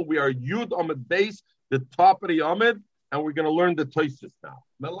 Michael, we are Yud Amid base, the top of the Amid, and we're going to learn the Tosis now.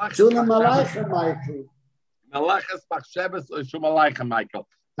 Shuna Malacha, Michael. Meleches Machsheves Shuma Malacha, Michael.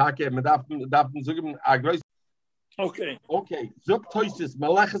 Okay. Zok Tosis,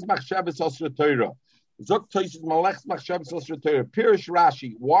 Meleches Machsheves Osra Torah. Zok Tosis, Meleches Machsheves Osra Torah. Pirish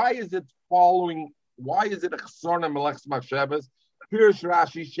Rashi. Why is it a Chsorna Meleches Machsheves? Pirish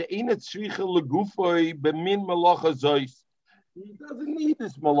Rashi, she'enet shricha legufoi b'min malacha zois. He doesn't need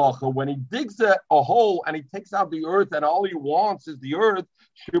this malacha. When he digs a hole and he takes out the earth and all he wants is the earth,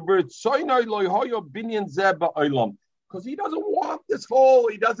 because he doesn't want this hole.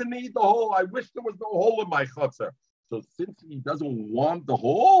 He doesn't need the hole. I wish there was no hole in my chutzner. So since he doesn't want the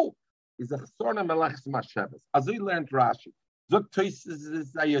hole, he's a chsorna meleches machsheves. As we learned Rashi. Zok Tosis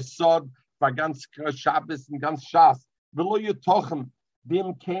is a yesod for ganz Shabbos and ganz Shas.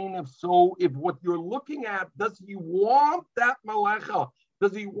 Bim Kain, if so, if what you're looking at, does he want that malecha?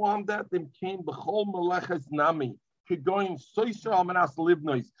 Does he want that? Bim Kain b'chol malechas nami. Going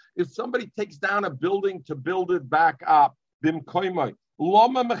if somebody takes down a building to build it back up, why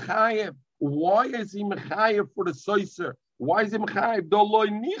is he mechayev for the soiser? Why is he mechayev?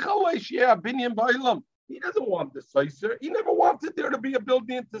 He doesn't want the soiser. He never wanted there to be a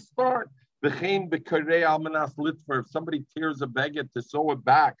building to start. If somebody tears a baguette to sew it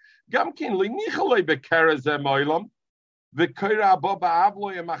back, Rashi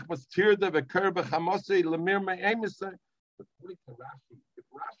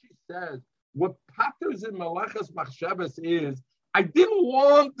says what patters in Malachas Machshavas is, I didn't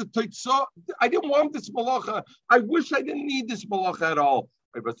want the Teitzah, I didn't want this Malacha. I wish I didn't need this Malacha at all.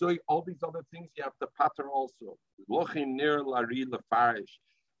 But so all these other things you have to patter also.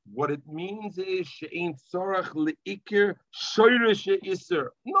 What it means is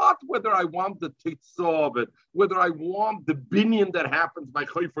not whether I want the Teitzah of it, whether I want the binyan that happens by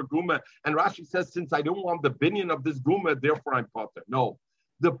Chayfer Guma. And Rashi says, since I don't want the binyan of this Guma, therefore I'm potter. No.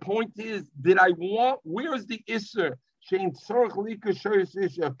 The point is, did I want, where is the Isser? She'ain tzorach lika shoyes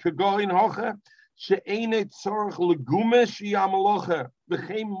isha kagoin hocha she'ain tzorach legume she'amalocha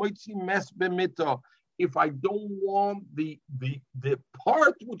v'chein moitzi mes b'mita. If I don't want the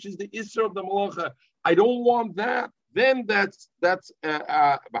part which is the Isser of the Malacha, I don't want that, then that's as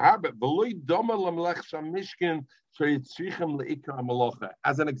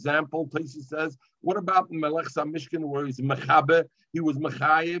an example, Taisi says, what about Melech Mishkan where he's Mechabe, he was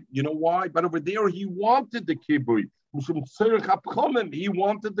Mechayev, you know why? But over there he wanted the Kibui. He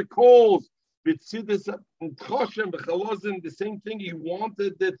wanted the coals. The same thing, he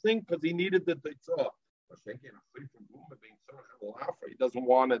wanted the thing because he needed the Teitzah. He doesn't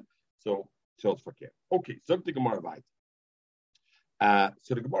want it, so it's for care. Okay, so the Gemara right.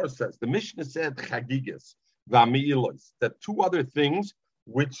 So the Gemara says the Mishnah said chagigas v'amilos, that two other things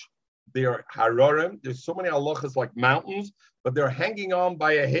which they are hararim. There's so many halachas like mountains, but they're hanging on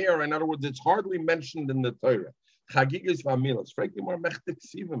by a hair. In other words, it's hardly mentioned in the Torah. Chagigas v'amilos.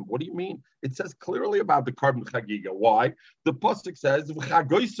 What do you mean? It says clearly about the carbon chagiga. Why? The pasuk says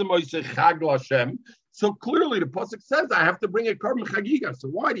chag l'Hashem. So clearly the pasuk says I have to bring a carbon chagiga. So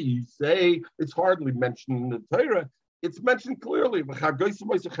why do you say it's hardly mentioned in the Torah? It's mentioned clearly. You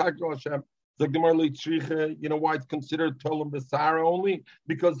know why it's considered Tolam Basara only?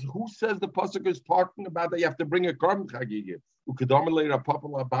 Because who says the pasuk is talking about that you have to bring a carbon chagiga? How do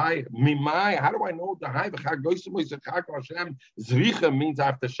I know the high Zricha means I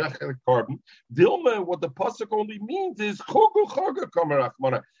have to shechar carbon? Dilma, what the pasuk only means is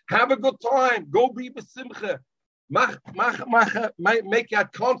have a good time, go be besimcha, make a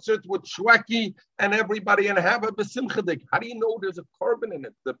concert with Shweki and everybody and have a besimchadik. How do you know there's a carbon in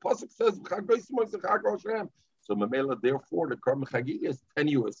it? The pasuk says so Mamela, therefore, the Karm Chagiga is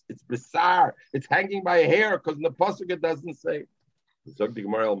tenuous. It's bizarre. It's hanging by a hair because in the pasuk it doesn't say.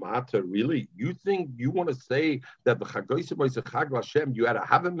 Really? You think you want to say that the Chag Hashem, you had to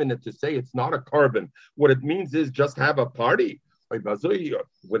have a minute to say it's not a carbon. What it means is just have a party. When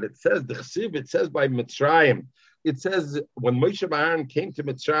it says the Chsiv, it says by Mitzrayim. It says when Moshe Aaron came to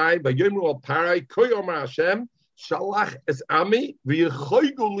Mitzrayim, by Yomru al Parai, Koyomar Hashem, Shalach es Ami,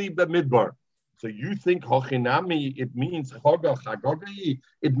 v'yechoyguli b'midbar. So you think Hochinami, it means Chagagi.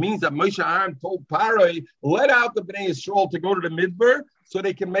 It means that Moshe Aaron told Parai, let out the Bnei Yisrael to go to the Midbar so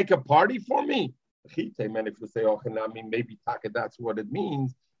they can make a party for me. If you say Hochinami, maybe Taka, that's what it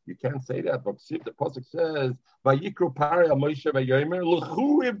means. You can't say that. But see if the pasuk says, Vayikru Parai al Moshe v'yomer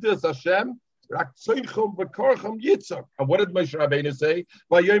l'chu ivdas Hashem. And what did Moshe Rabbeinu say?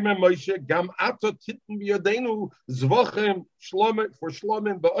 Vayomer Moshe gam ato titten b'yodenu zvachim shlomim for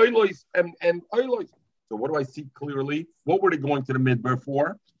shlomim ba'olos and olos. So what do I see clearly? What were they going to the midbar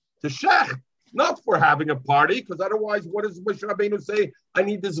for? To shech, not for having a party, because otherwise, what does Moshe Rabbeinu say? I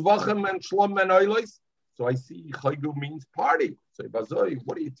need the zvachim and shlomim and olos. So I see chaygu means party. So Bazoi,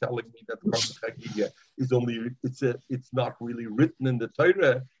 what are you telling me that Chagiga is only? It's not really written in the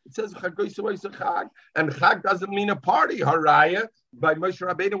Torah. It says Chag, and Chag doesn't mean a party. Haraya by Moshe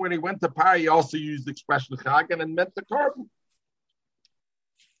Rabbeinu when he went to Parai, he also used the expression Chag and it meant the carbon.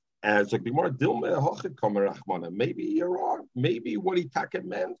 As a more Dilma Hochid Komer Rachmana. Maybe you're wrong. Maybe what he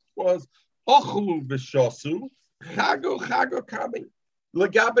meant was Ochlu v'shosu Chago Kami.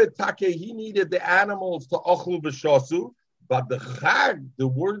 Legabe Take, he needed the animals to Ochlu v'shosu. But the Chag, the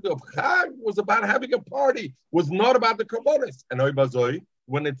word of Chag, was about having a party, was not about the Karbonis. And Oibazoi,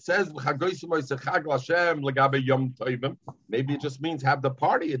 when it says maybe it just means have the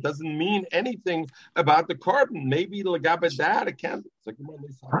party. It doesn't mean anything about the carbon. Maybe that it can't.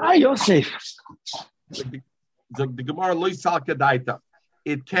 Hi, Yosef. The Gemara loisal kedaita.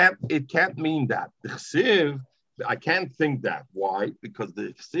 It can't mean that. The chsiv, I can't think that. Why? Because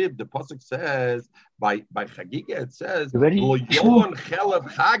the chsiv, the pasuk says by Chagiga, it says ready? Lo yolon chelev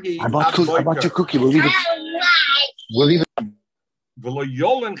chagi. I bought your cookie. We'll leave it. We'll leave it. V'lo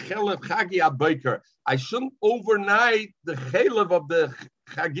yolon chelev chagi abayker. I shouldn't overnight the chelev of the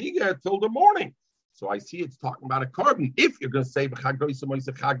Chagiga till the morning. So I see it's talking about a carbon. If you're going to say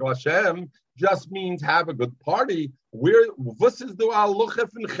Hashem, just means have a good party. Where this is the aluchef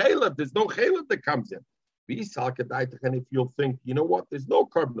and chelev. There's no chelev that comes in. And if you'll think, you know what? There's no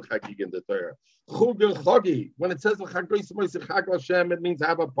carbon chagig in the Torah. When it says Hashem, it means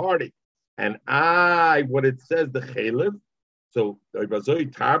have a party. And what it says the chelev. So does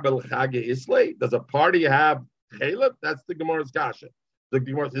a party have chelev? That's the Gemara's kasha. The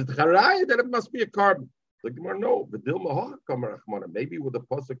Gemara says that it must be a carbon. The Gemara no. Maybe with the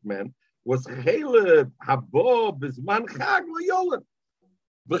pasuk man was chelev habo bizman chag leyolen.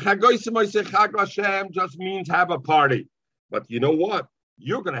 Chag Hashem just means have a party. But you know what?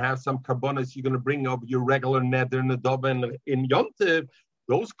 You're going to have some karbonos. You're going to bring up your regular neder and the in Yom Tov.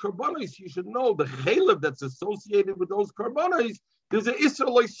 Those karbonos, you should know the chelev that's associated with those karbonos. There's an Isser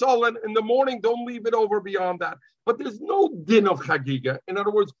Loisolen in the morning. Don't leave it over beyond that. But there's no din of Chagiga. In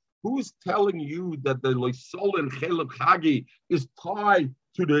other words, who's telling you that the Loisolen chelev Chagi is tied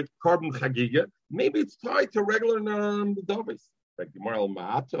to the carbon Chagiga? Maybe it's tied to regular Davis.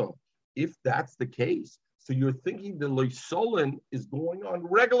 If that's the case, so you're thinking the Loisolen is going on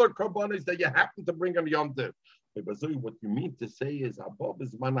regular karbonos that you happen to bring on Yom Tov. What you mean to say is above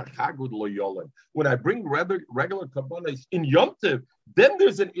is manachagud loyolen. When I bring regular karbonos in Yom Tov, then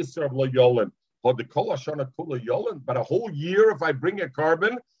there's an isser of loyolen. But a whole year, if I bring a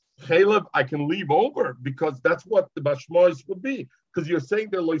carbon, chelev, I can leave over because that's what the bashmois would be. Because you're saying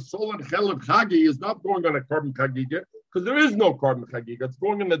the loisolen chelev chagi is not going on a carbon chagiga because there is no carbon chagiga. It's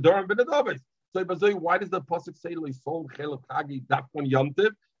going in the Durham Benedavas. So why does the pasuk say loisolen chelev chagi that one Yom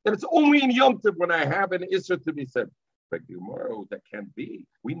Tov? And it's only in Yom Tov when I have an Isser to be said. But tomorrow, that can't be.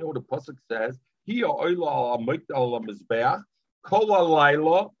 We know the pasuk says,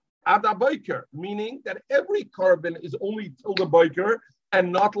 meaning that every carbon is only till the biker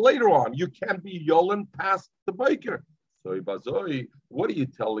and not later on. You can't be yolen past the biker. So, what are you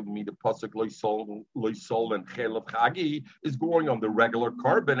telling me? The pasuk loisol and chelev chagi is going on the regular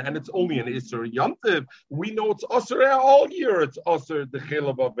carbon, and it's only an iser Yom Tov. We know it's aser all year. It's aser the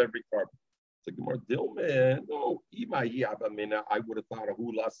chelev of every carbon. So Gemara Dilman, no, I would have thought a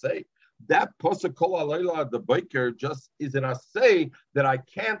hula say that pasuk kol alayla the biker just is an assay that I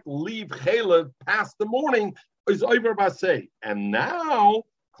can't leave chelev past the morning is over basay. And now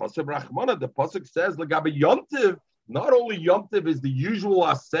Kosev Rachmana, the pasuk says legabe Yom Tov. Not only Yom Tov is the usual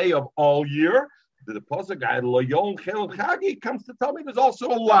assay of all year, the pasuk Loyon Chelev Chagi comes to tell me there's also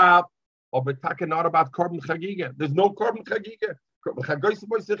a lab of it talking not about carbon chagiga. There's no carbon chagiga.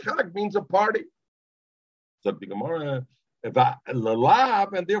 Chag means a party. So the Gemara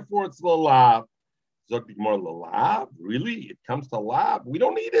lalab, and therefore it's lalab. So the Gemara lalab, really? It comes to lab. We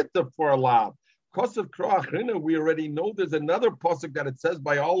don't need it for a lab. Kosev Kroachrina, we already know there's another pasuk that it says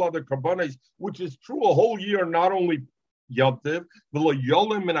by all other karbonos, which is true a whole year, not only Yom Tov,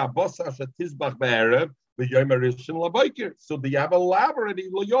 so they have a lab already,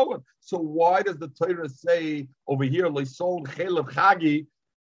 so why does the Torah say over here,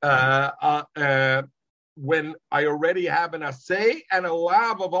 when I already have an assay and a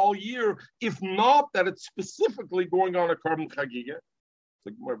lab of all year, if not that it's specifically going on a carbon chagiga?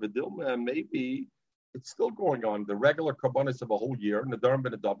 Like more of a dilma, maybe it's still going on the regular carbonis of a whole year in the Durham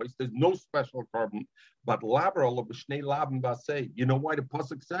Benedabis. There's no special carbon, but labrol of shnei labin basay. You know why the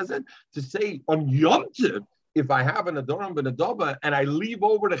pasuk says it? To say on Yom Tov, if I have an Adoram Benedaba and I leave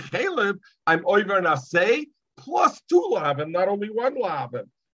over the chelev, I'm over an assay plus 2 labin, not only 1 labin.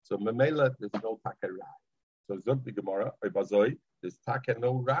 So memela, there's no takerai. So zog the Gemara, there's take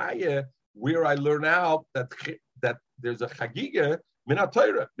no raya where I learn out that there's a chagiga.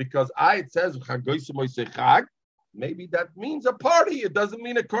 Because it says maybe that means a party. It doesn't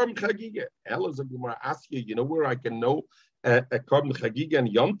mean a carbon chagiga. Elazar ask you, you know where I can know a carbon chagiga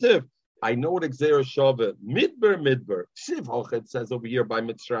and Yom Tov? I know what Exer Shava midbar. Ksiv Hochet says over here by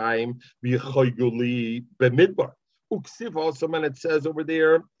Mitzrayim v'choyguli b'midbar. Uksiv also when it says over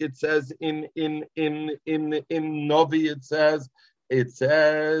there, it says in Novi it says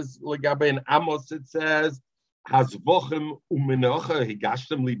legabe in Amos it says. Hazvochem u'menacha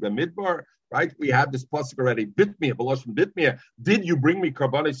higashtem li b'midbar. Right? We had this pasuk already. Bitmir, Baloshim Bitmir. Did you bring me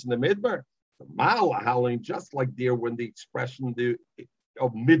karbanis in the midbar? Just like there when the expression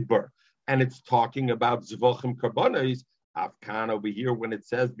of midbar, and it's talking about zvachim karbanis. Afkan over here when it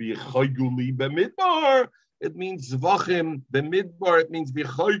says v'chaygu b'midbar, it means zvachim. B'midbar it means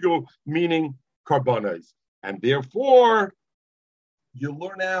v'chaygu, meaning karbanis, and therefore you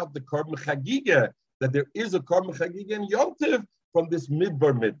learn out the karban chagiga that there is a karban chagiga in Yom Tov from this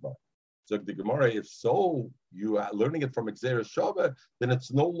midbar. So the Gemara, if so, you are learning it from Exeris Shava, then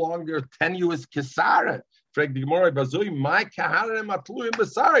it's no longer tenuous kesara. Frag the Gemara, Bazui, my kaharim atluyim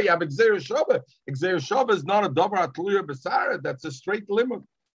besara. You have Exeris Shava. Exeris Shava is not a davar atluyim besara. That's a straight limit.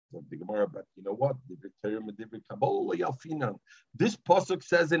 So the Gemara, but you know what? This pasuk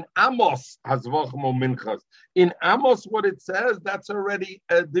says in Amos, in Amos, what it says, that's already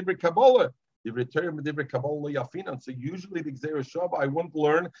a divri kabbalah. So usually the Gzeir Shav I wouldn't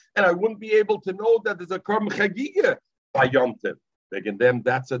learn, and I wouldn't be able to know that there's a Karm Chagiga by Yom Tov. Again, then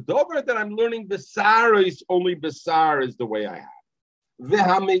that's a dover that I'm learning. Besar is only Besar is the way I have.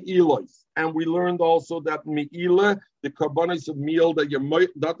 Vehame'ilos, and we learned also that Me'ila, the karbonis of meal that you're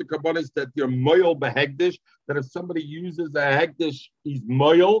not the karbonis that you're moil behegdish. That if somebody uses a hegdish, he's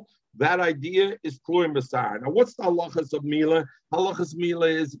moil. That idea is Kluim Basar. Now, what's the halachas of Mila? Halachas Mila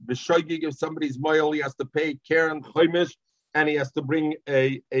is B'shoigig, if somebody's moil, he has to pay Karen Chaimish, and he has to bring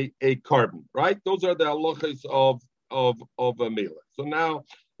a carbon, right? Those are the halachas of a Mila. So now,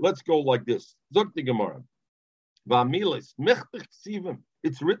 let's go like this. Zok the Gemara. V'amilas, Mechtich Sivim.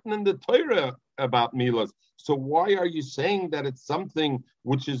 It's written in the Torah about Milas. So why are you saying that it's something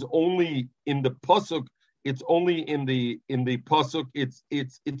which is only in the Pasuk? It's only in the pasuk. It's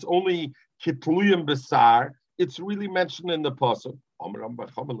only kitluyim besar. It's really mentioned in the pasuk.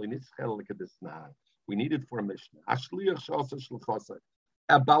 Look at this now. We need it for a mishnah. A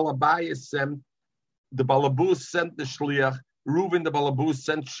balabais sent the balabus sent the shliach. Reuven the balabus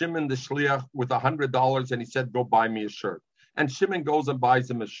sent Shimon the shliach with $100, and he said, "Go buy me a shirt." And Shimon goes and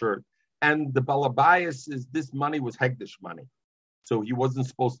buys him a shirt. And the balabais is this money was hegdish money, so he wasn't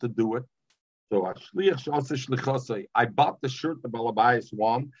supposed to do it. So I bought the shirt the Balabais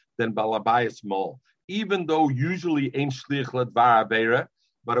won, then Balabais mol. Even though usually ain't shlich ledvar avera,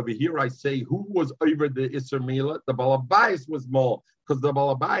 but over here I say who was over the Isser Mila? The Balabais was mol, because the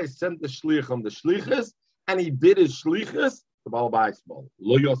Balabais sent the shlich on the shlichus, and he did his shlichus. The Balabais mol.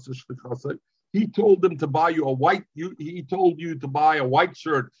 Lo yosef shlichasei. He told them to buy you a white. He told you to buy a white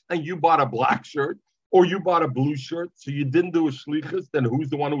shirt, and you bought a black shirt. Or you bought a blue shirt, so you didn't do a shlichus, then who's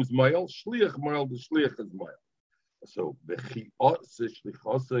the one who's male? Shliach male, the shliach is male. So the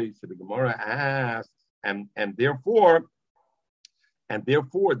Gemara asks, and therefore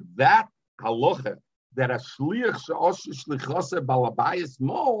that halacha, that a shliach shlichase balabayis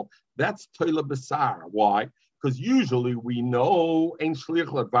mol, that's toila besar. Why? Because usually we know ain't shliach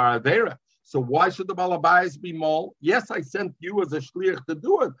ledvar avera. So why should the balabayis be mol? Yes, I sent you as a shliach to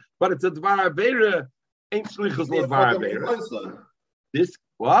do it, but it's a dvar avera. Ain't shlichus ledvar avera. This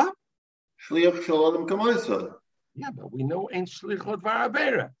what? Shliach shalom kamoisa. Yeah, but we know ain't shlichus ledvar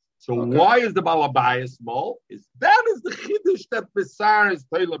avera. So why is the balabaya small? Is that is the chiddush that besar is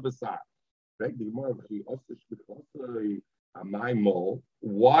toila besar.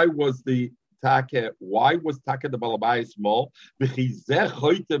 Why was the take? Why was take the balabaya small?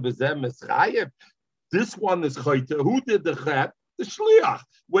 This one is chayte. Who did the chet? The shliach,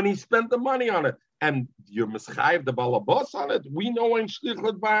 when he spent the money on it. And you're mischayev the balabos on it. We know in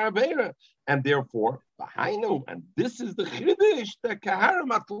shlichut ba'avera, and therefore b'hainu. And this is the chiddush that kahara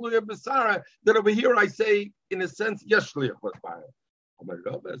matluya besara. That over here I say, in a sense, yes shlichut ba'avera. So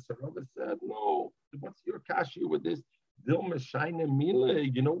Rabbi said, no. What's your kashi with this? Dil meshayne mila.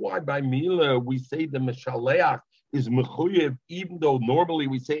 You know why by mila we say the meshaleach is mechuyev, even though normally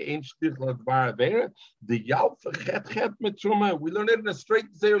we say ain't shlichut ba'avera. The yalf chet metruma. We learn it in a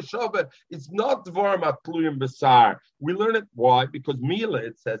straight zeir shava. It's not dvar matluyim besar. We learn it why? Because mila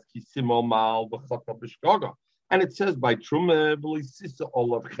it says kisimo mal b'chata b'shgaga, and it says by truma v'lisisa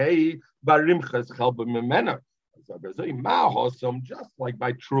olav chei barimches chelba memena. Just like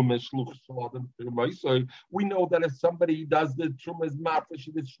by truma shluch, we know that if somebody does the truma is mafish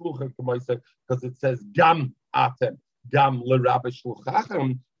it is shlucha because it says gam atem gam l'rabbi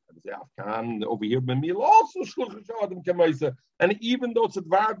shluchachem. Over here, meal also shluchas kemaisa, and even though it's a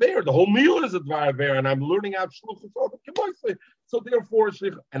dvar avera, the whole meal is a dvar avera, and I'm learning out shluchas kemaisa. So therefore,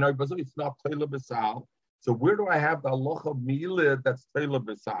 and it's not teila besar. So where do I have the halacha meal that's teila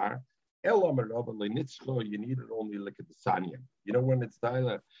besar? You need it only look at the sanya. You know when it's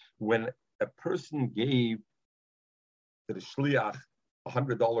teila, when a person gave to the shliach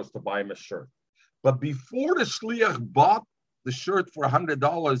 $100 to buy him a shirt. But before the shliach bought the shirt for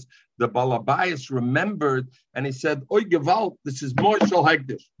 $100, the Balabayas remembered and he said, "Oy Gewalt, this is Moishel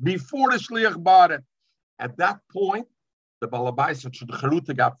Hegdish." Before the shliach bought it, at that point, the Balabayas had the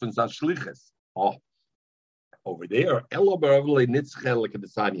charuta got from zan shliches. Oh, over there, Elo Baravle Nitzchel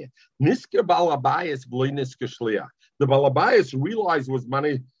Kedesanya. Nisker Balabayas v'loy nisker shliach. The Balabayas realized was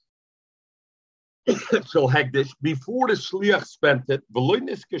money shel Hegdish before the shliach spent it. V'loy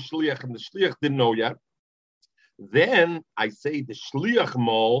nisker shliach, and the shliach didn't know yet. Then I say the shliach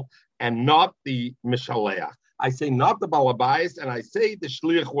mol and not the mishaleach. I say not the Balabayas, and I say the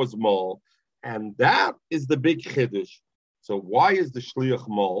shliach was mol, and that is the big chiddush. So why is the shliach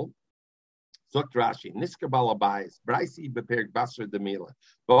mol? Zokt Rashi, Nisker Balabayas, Braisi beperk Basra Demila,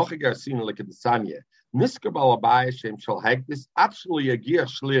 Bochigar Sina Lekadesanya, Nisker Balabayas, Shem Shal Hegdis, absolutely a gear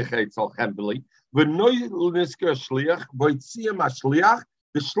shliach Eitzal Hembeli, Venoy Nisker Shliach, Voitsiam Ashliach,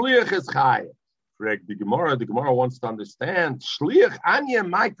 the shliach is high. The Gemara wants to understand. Shliach Anya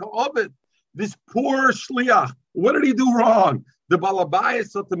Michael Ovid, this poor shliach. What did he do wrong? The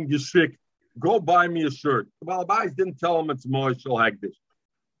Balabayas told him Geshik, go buy me a shirt. The Balabayas didn't tell him it's Moishel Hegdish.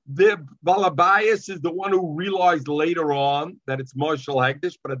 The Balabayas is the one who realized later on that it's Moishel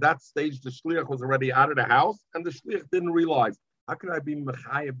Hegdish, but at that stage the shliach was already out of the house, and the shliach didn't realize. How could I be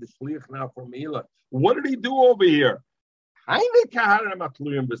mechayev the shliach now for Mila? What did he do over here?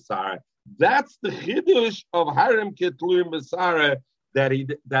 That's the chiddush of Harem Ketluyim Besara that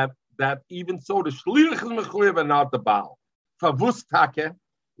even so the shliach is mechuyev and not the Baal. Favus take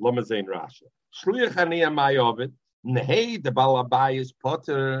lomazein Rasha. Shliach aniyah mayovet. Hey, the Balabayas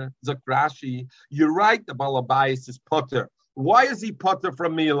potter. Zakrashi. You're right. The Balabayas is potter. Why is he potter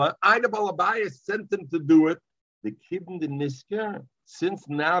from Mila? The Balabayas sent him to do it. The kibben the nisker. Since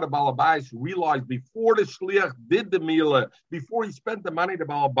now the Balabayas realized before the shliach did the Mila, before he spent the money, the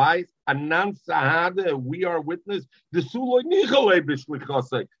Balabayas announced Sahada, we are witness. The Suloi Nichale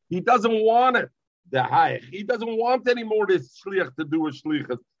b'shlichasei. He doesn't want it. The Hayach. He doesn't want anymore this shliach to do a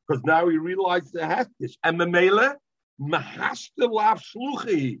shlichas because now he realized the hektish. And the Mela, mahashtelav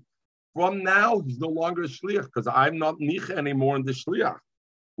shluchi. From now he's no longer a shliach because I'm not nicha anymore in the shliach.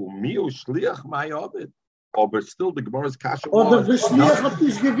 Umiu shliach ma'yovid. Oh, but still the Gemara's kasha was. The shliach hat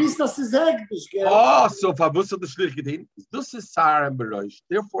nicht gewiss, dass es hektisch, gell? Oh, so verwusst the shliach gedin. This is sar and bereish.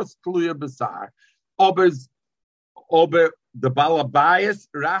 Therefore, it's tluya besar. Aber the Balabayas,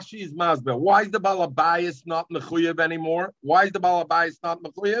 Rashi is masber. Why is the Balabayas not mechuyev anymore? Why is the Balabayas not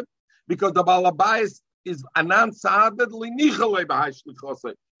mechuyev? Because the Balabayas is anan sa'adad linichalei b'hai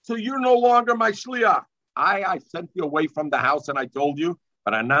shlichosei. So you're no longer my shliach. I sent you away from the house and I told you.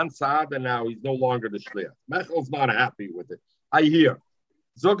 But Anan Saada now he's no longer the shliach. Mechel's not happy with it. I hear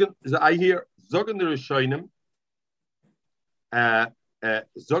Zogan the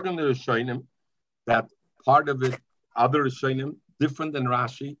Rishonim, that part of it, other Rishonim, different than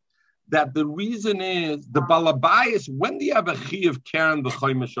Rashi, that the reason is the Balabayas, when do you have a chi of Karen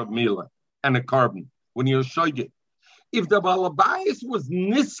b'choimish of Mila and a carbon? When you're shoygit. If the Balabayas was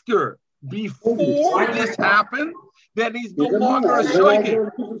nisker before this happened, then he's no longer a shoygit.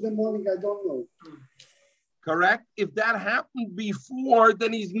 I don't know. Correct? If that happened before,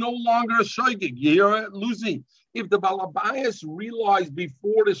 then he's no longer a shoygit. You hear it, Lucy? If the Balabayas realized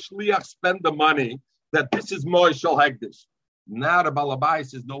before the shliach spent the money that this is Moishel Hegdish, now the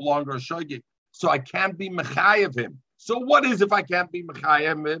Balabayas is no longer a shoygit. So I can't be mechayev him. So what is if I can't be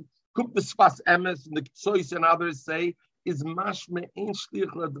mechayev him? Kup the Sfas Emes and the Tzois and others say is mashme ein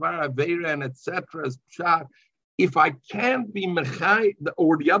shliach ladvar aveira and etc. as pshat. If I can't be mechay,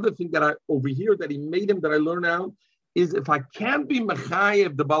 or the other thing that I over here that he made him that I learned out is if I can't be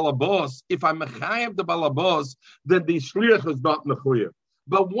mechayev the balabos, if I'm mechayev the balabos, then the shliach is not mechayev.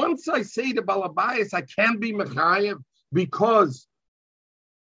 But once I say the balabayas, I can't be mechayev because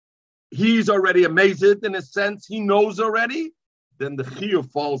he's already amazed in a sense, he knows already. Then the chiyuv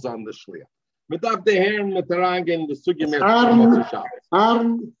falls on the shliach. Mit ab de Herren mit reingehen the sugi mit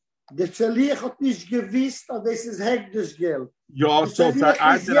der Shliach hat nicht gewusst, dass das ist hektisch Geld. Ja, so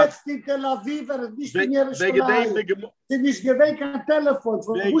der ist jetzt in Tel Aviv, nicht in Jerusalem. Sie nicht gewinnt kein Telefon.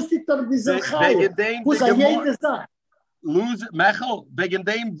 Wo ist die Terbizelchai? Wo ist jede Sache? Mechel, wegen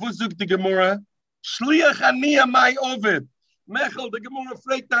dem, wo sucht die Gemurre? Shliach ani amai ovid. Mechel, die Gemurre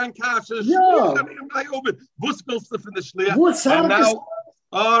fragt dein Kasche. Shliach ani amai ovid. Wo spielst du für die Shliach? And now,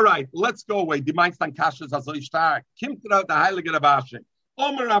 all right, let's go away. Die meinst dein Kasche ist also stark. Kimmt der Heilige Rabashi.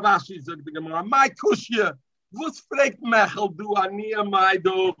 Omer Ravashi sagt die Gemara, my kushya, was fragt Mechel, du ania my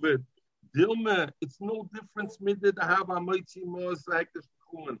David? Dilma, it's no difference mit the Hava Moitzi Mos like this.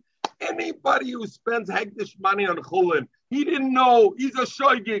 Anybody who spends hektish money on chulin, he didn't know, he's a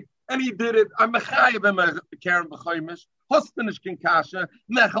shoygig, and he did it. I'm mechayev him a keren b'choimish. Hostenish kin kasha.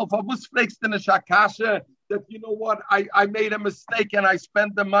 Mechel favus flextenish akasha. That you know what, I made a mistake and I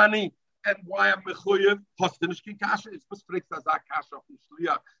spent the money. And why I'm mechuyev? Hostenish kin kasha. It's was flexed as akasha from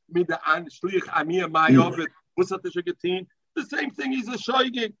shliach. Mit der an shliach amir mayovet. Was hat er getan? The same thing. He's a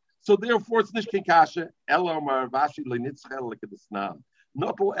shoygig. So therefore, it's nishkin kasha. Elomar vashi leinitzchel like the snam.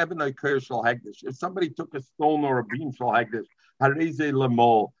 Not all Ebenai Kerr shall hagdish. If somebody took a stone or a beam shall hagdish, hareze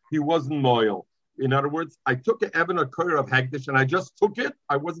lemol, he wasn't moil. In other words, I took an Ebenai Kerr of hagdish and I just took it.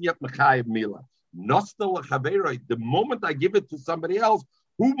 I wasn't yet mechayev mila. Nostal chaveroi. The moment I give it to somebody else,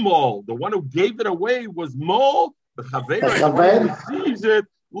 who mol? The one who gave it away was mol. The chaveroi, the one who receives it,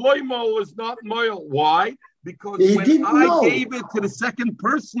 loy mol is not moil. Why? Because when I gave it to the second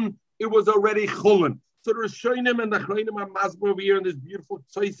person, it was already chulin. So the Rishonim and the Chayim are masber over here in this beautiful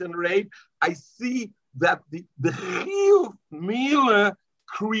choice and raid. I see that the chiyuv mila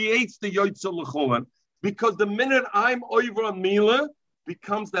creates the yotzel l'chulin, because the minute I'm over on mila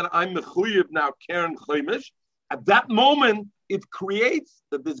becomes that I'm mechuyev now keren chaimish. At that moment, it creates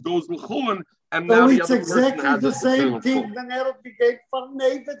that this goes l'chulin, and now the other person has the same thing. When gave from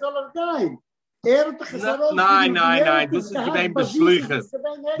David or guy. Nein. Das ist gewähnt beschliches.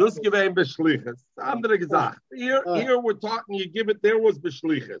 Das ist gewähnt beschliches. Andere gesagt. Here we're talking, you give it, there was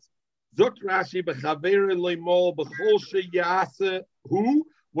beschliches. Zok Rashi, bechaver leimol, bechol sheyase, who?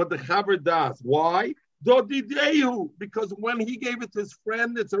 What the chaver does. Why? Dodidehu. Because when he gave it to his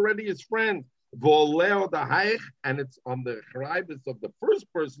friend, it's already his friend. Voleo the haich, and it's on the charibus of the first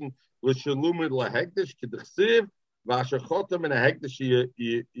person, l'shalumid lahekdesh, k'dechsiv, v'ashachotam, and a hekdesh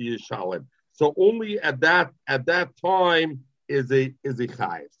yishalem. So only at that time is a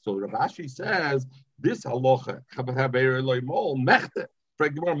chayiv. So Rav Ashi says this halacha chaver loymol mechte for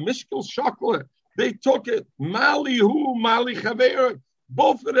mishkel shakla. They took it mali hu mali chaver.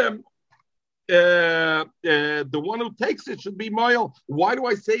 Both of them. The one who takes it should be moil. Why do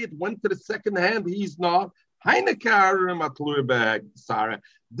I say it went to the second hand? He's not. Heinekar matluy bag Sarah.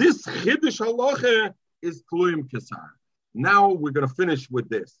 This chiddush halacha is tluyim kesar. Now we're going to finish with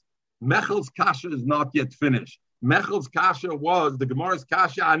this. Mechel's kasha is not yet finished. Mechel's kasha was, the Gemara's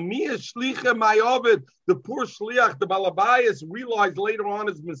kasha, Aniya shlicha mayovid, the poor shliach, the balabayas, realized later on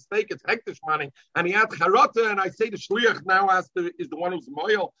his mistake, it's hektish money, and he had charata, and I say the shliach now is the one who's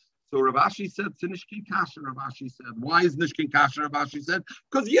moyel. So Rav Ashi said, Nishkin kasha, Rav Ashi said. Why is Nishkin kasha, Rav Ashi said?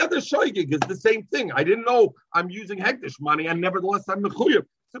 Because the other shoygig is the same thing. I didn't know I'm using hektish money, and nevertheless I'm mechuyev.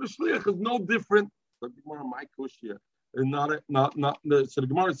 So the shliach is no different. So the Gemara, my kushya. So the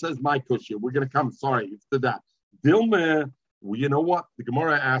Gemara says my kushya. We're going to come. Sorry, it's to that. Dilma, you know what? The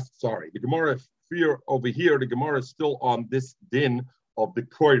Gemara asked. Sorry, the Gemara fear over here. The Gemara is still on this din of the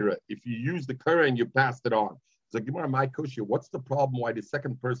koira. If you use the koira and you passed it on, so Gemara my kushya. What's the problem? Why the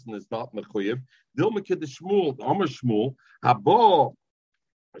second person is not mechuyev? Dilma kid the Shmuel, the Amar Shmuel, habo.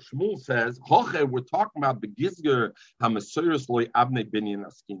 Shmuel says, we're talking about the gizger hamasoyros loy abnei binyan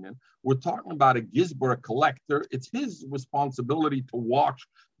askinen. We're talking about a gizber, a collector. It's his responsibility to watch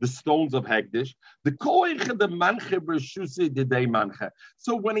the stones of hegdish. The koiche the manche b'shuse didei manche.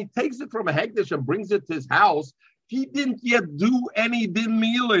 So when he takes it from a hegdish and brings it to his house, he didn't yet do any din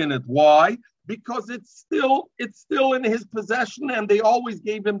meal in it. Why? Because it's still in his possession, and they always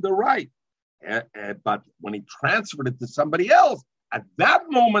gave him the right. But when he transferred it to somebody else, at that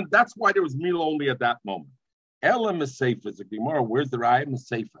moment, that's why there was meal only at that moment. Elam is safe as a Gemara. Where's the Rayim is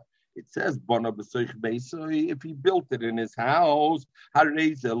safer? It says, if he built it in his house,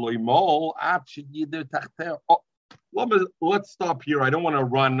 let's stop here. I don't want to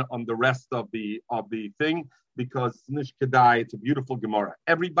run on the rest of the thing because Nish Kedai, it's a beautiful Gemara.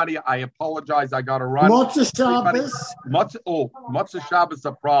 Everybody, I apologize. I got to run. Motzah Shabbos. Motzah Shabbos is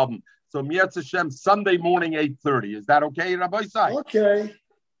a problem. So Mietz Hashem, Sunday morning, 8:30. Is that okay, Rabbi Sai? Okay.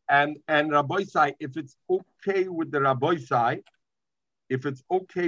 And Rabbi Sai, if it's okay with the Rabbi Sai, if it's okay